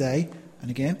Sabbath day, and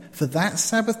again, for that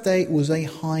Sabbath day was a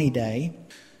high day,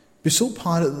 besought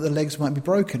Pilate that the legs might be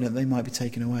broken and they might be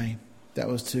taken away. That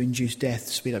was to induce death,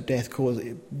 to speed up death, cause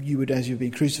you would, as you were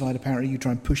being crucified, apparently you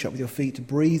try and push up with your feet to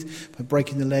breathe. By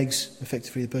breaking the legs,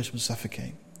 effectively the person would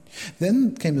suffocate.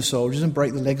 Then came the soldiers and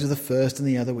brake the legs of the first and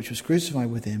the other which was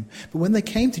crucified with him. But when they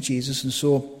came to Jesus and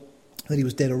saw that he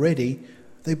was dead already,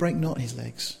 they brake not his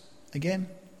legs. Again,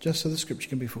 just so the scripture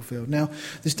can be fulfilled. Now,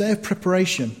 this day of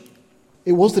preparation,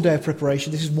 it was the day of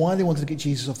preparation. This is why they wanted to get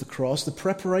Jesus off the cross. The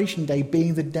preparation day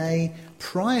being the day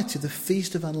prior to the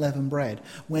Feast of Unleavened Bread,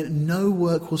 when no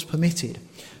work was permitted.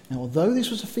 Now, although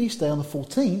this was a feast day on the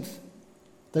 14th,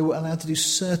 they were allowed to do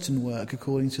certain work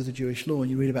according to the Jewish law. And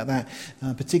you read about that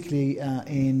particularly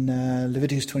in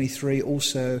Leviticus 23,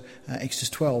 also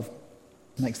Exodus 12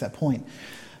 makes that point.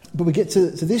 But we get to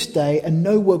this day, and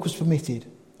no work was permitted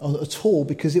at all,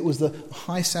 because it was the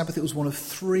high Sabbath. It was one of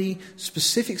 3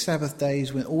 specific Sabbath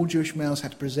days when all Jewish males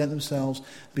had to present themselves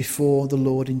before the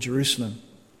Lord in Jerusalem.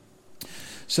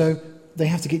 So they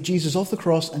have to get Jesus off the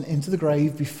cross and into the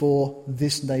grave before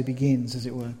this day begins, as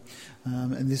it were.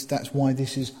 And that's why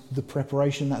this is the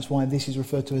preparation. That's why this is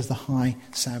referred to as the high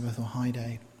Sabbath or high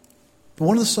day. But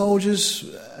one of the soldiers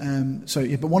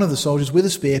with a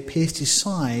spear pierced his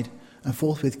side, and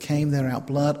forthwith came there out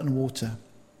blood and water.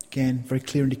 Again, very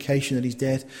clear indication that he's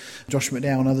dead. Joshua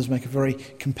McDowell and others make a very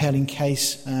compelling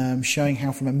case, showing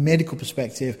how from a medical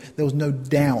perspective there was no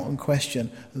doubt and question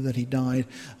that he died.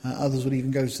 Others would even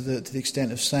go to the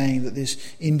extent of saying that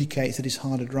this indicates that his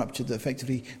heart had ruptured, that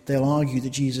effectively they'll argue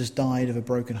that Jesus died of a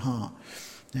broken heart.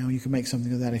 Now you can make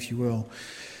something of that if you will.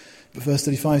 But verse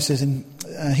 35 says,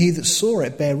 and he that saw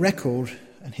it bare record,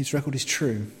 and his record is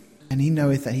true, and he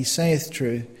knoweth that he saith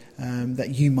true,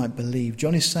 that you might believe.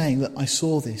 John is saying that I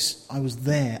saw this, I was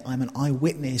there, I'm an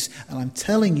eyewitness, and I'm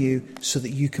telling you so that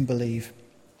you can believe.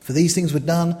 For these things were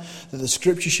done, that the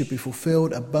scripture should be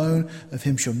fulfilled, a bone of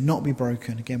him shall not be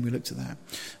broken. Again, we looked at that.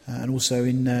 And also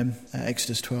in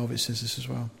Exodus 12 it says this as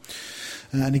well.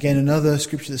 And again, another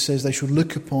scripture that says they shall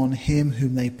look upon him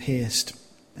whom they pierced.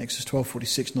 Exodus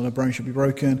 12:46, not a bone shall be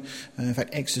broken. In fact,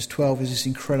 Exodus 12 is this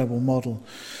incredible model.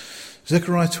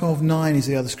 Zechariah 12:9 is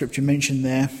the other scripture mentioned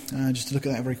there, just to look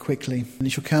at that very quickly. And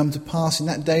it shall come to pass in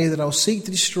that day that I will seek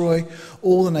to destroy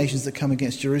all the nations that come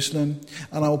against Jerusalem,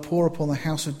 and I will pour upon the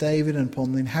house of David and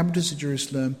upon the inhabitants of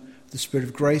Jerusalem the spirit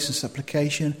of grace and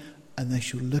supplication, and they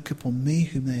shall look upon me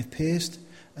whom they have pierced,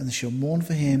 and they shall mourn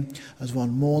for him as one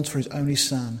mourns for his only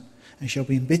son, and shall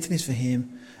be in bitterness for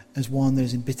him as one that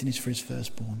is in bitterness for his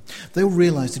firstborn. They will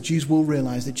realise, the Jews will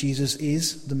realise that Jesus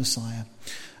is the Messiah,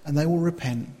 and they will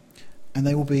repent. And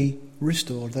they will be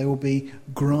restored. They will be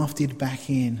grafted back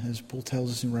in, as Paul tells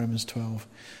us in Romans 12.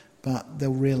 But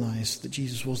they'll realise that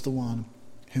Jesus was the one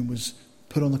whom was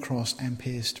put on the cross and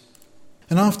pierced.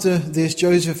 And after this,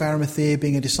 Joseph of Arimathea,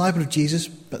 being a disciple of Jesus,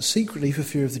 but secretly for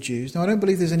fear of the Jews. Now, I don't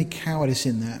believe there's any cowardice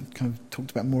in that. Kind of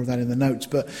talked about more of that in the notes.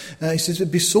 But he says,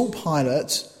 besought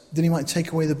Pilate that he might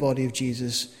take away the body of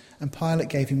Jesus. And Pilate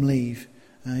gave him leave.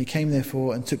 He came,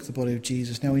 therefore, and took the body of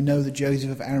Jesus. Now, we know that Joseph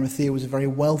of Arimathea was a very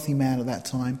wealthy man at that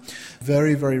time.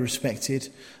 Very, very respected.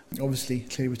 Obviously,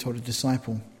 clearly we're told a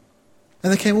disciple.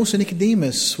 And there came also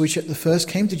Nicodemus, which at the first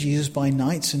came to Jesus by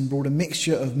night and brought a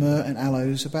mixture of myrrh and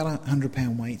aloes, about 100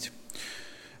 pound weight.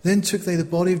 Then took they the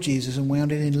body of Jesus and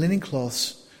wound it in linen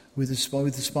cloths with the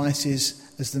spices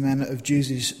as the manner of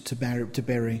Jews to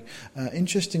bury.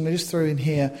 Interestingly, just throw in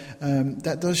here,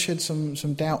 that does shed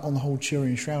some doubt on the whole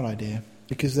Turin shroud idea,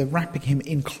 because they're wrapping him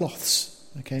in cloths,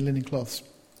 linen cloths.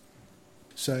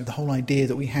 So the whole idea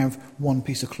that we have one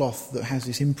piece of cloth that has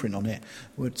this imprint on it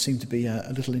would seem to be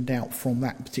a little in doubt from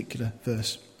that particular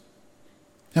verse.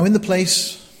 Now, in the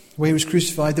place where he was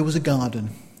crucified, there was a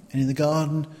garden, and in the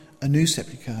garden a new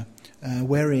sepulchre,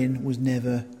 wherein was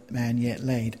never man yet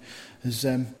laid. As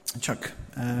Chuck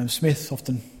Smith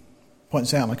often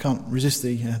points out, and I can't resist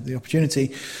the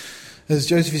opportunity, as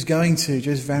Joseph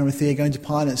of Arimathea going to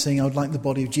Pilate saying, I would like the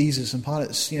body of Jesus. And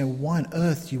Pilate's, why on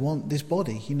earth do you want this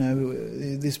body?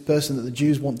 This person that the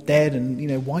Jews want dead, and,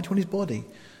 why do you want his body?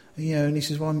 And he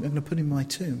says, well, I'm going to put him in my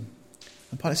tomb.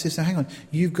 And Pilate says, now hang on,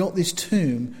 you've got this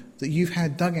tomb that you've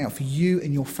had dug out for you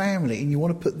and your family, and you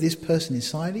want to put this person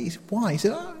inside it? He said, why? He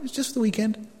said, it's just for the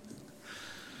weekend.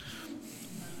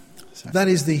 So that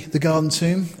is the garden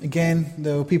tomb. Again,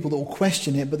 there were people that will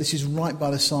question it, but this is right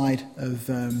by the side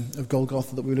of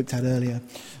Golgotha that we looked at earlier.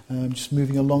 Just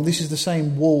moving along. This is the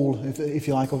same wall, if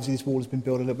you like. Obviously, this wall has been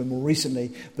built a little bit more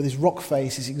recently, but this rock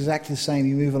face is exactly the same.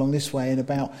 You move along this way,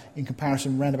 and in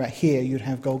comparison, round about here, you'd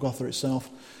have Golgotha itself,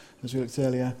 as we looked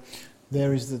earlier.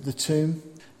 There is the tomb.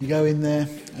 You go in there,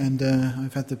 and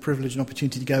I've had the privilege and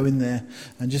opportunity to go in there,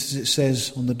 and just as it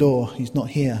says on the door, he's not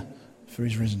here, for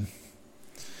he's risen.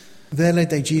 There laid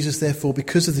they Jesus, therefore,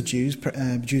 because of the Jews'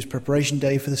 preparation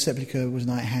day for the sepulchre was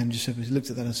nigh at hand. Just we looked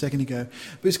at that a second ago.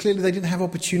 But it's clearly they didn't have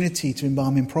opportunity to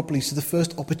embalm him properly, so the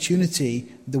first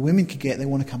opportunity the women could get, they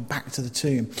want to come back to the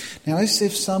tomb. Now, as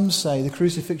if some say the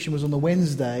crucifixion was on the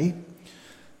Wednesday,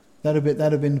 that would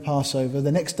have been Passover.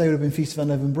 The next day would have been Feast of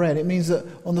Unleavened Bread. It means that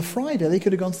on the Friday they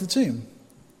could have gone to the tomb.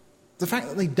 The fact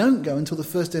that they don't go until the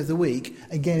first day of the week,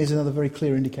 again, is another very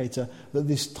clear indicator that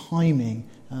this timing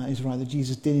is right, that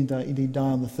Jesus did indeed die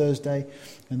on the Thursday,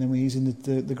 and then when he's in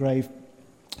the grave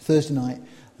Thursday night,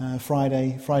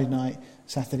 Friday night,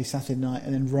 Saturday night,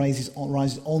 and then rises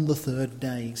on the third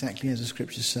day, exactly as the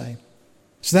scriptures say.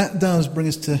 So that does bring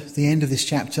us to the end of this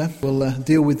chapter. We'll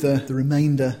deal with the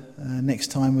remainder next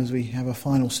time as we have a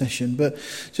final session. But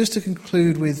just to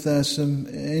conclude with some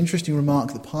interesting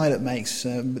remark that Pilate makes,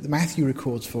 that Matthew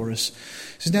records for us.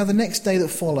 It says, now the next day that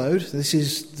followed, this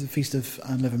is the Feast of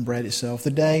Unleavened Bread itself, the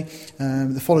day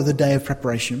that followed the day of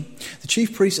preparation, the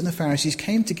chief priests and the Pharisees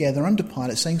came together under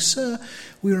Pilate, saying, Sir,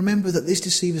 we remember that this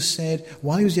deceiver said,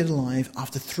 while he was yet alive,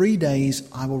 after 3 days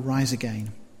I will rise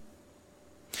again.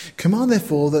 Command,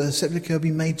 therefore, that the sepulchre be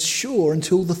made sure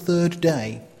until the third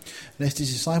day, lest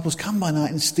his disciples come by night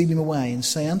and steal him away, and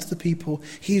say unto the people,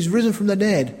 He is risen from the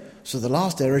dead, so the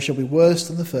last error shall be worse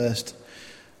than the first.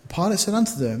 Pilate said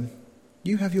unto them,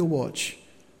 You have your watch.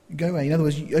 Go away. In other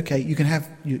words, okay, you can have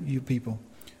your people.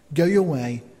 Go your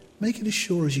way. Make it as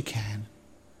sure as you can.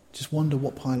 Just wonder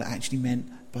what Pilate actually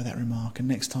meant by that remark. And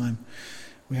next time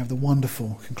we have the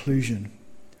wonderful conclusion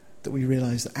that we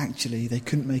realise that actually they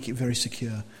couldn't make it very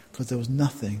secure because there was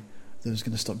nothing that was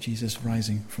going to stop Jesus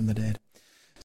rising from the dead.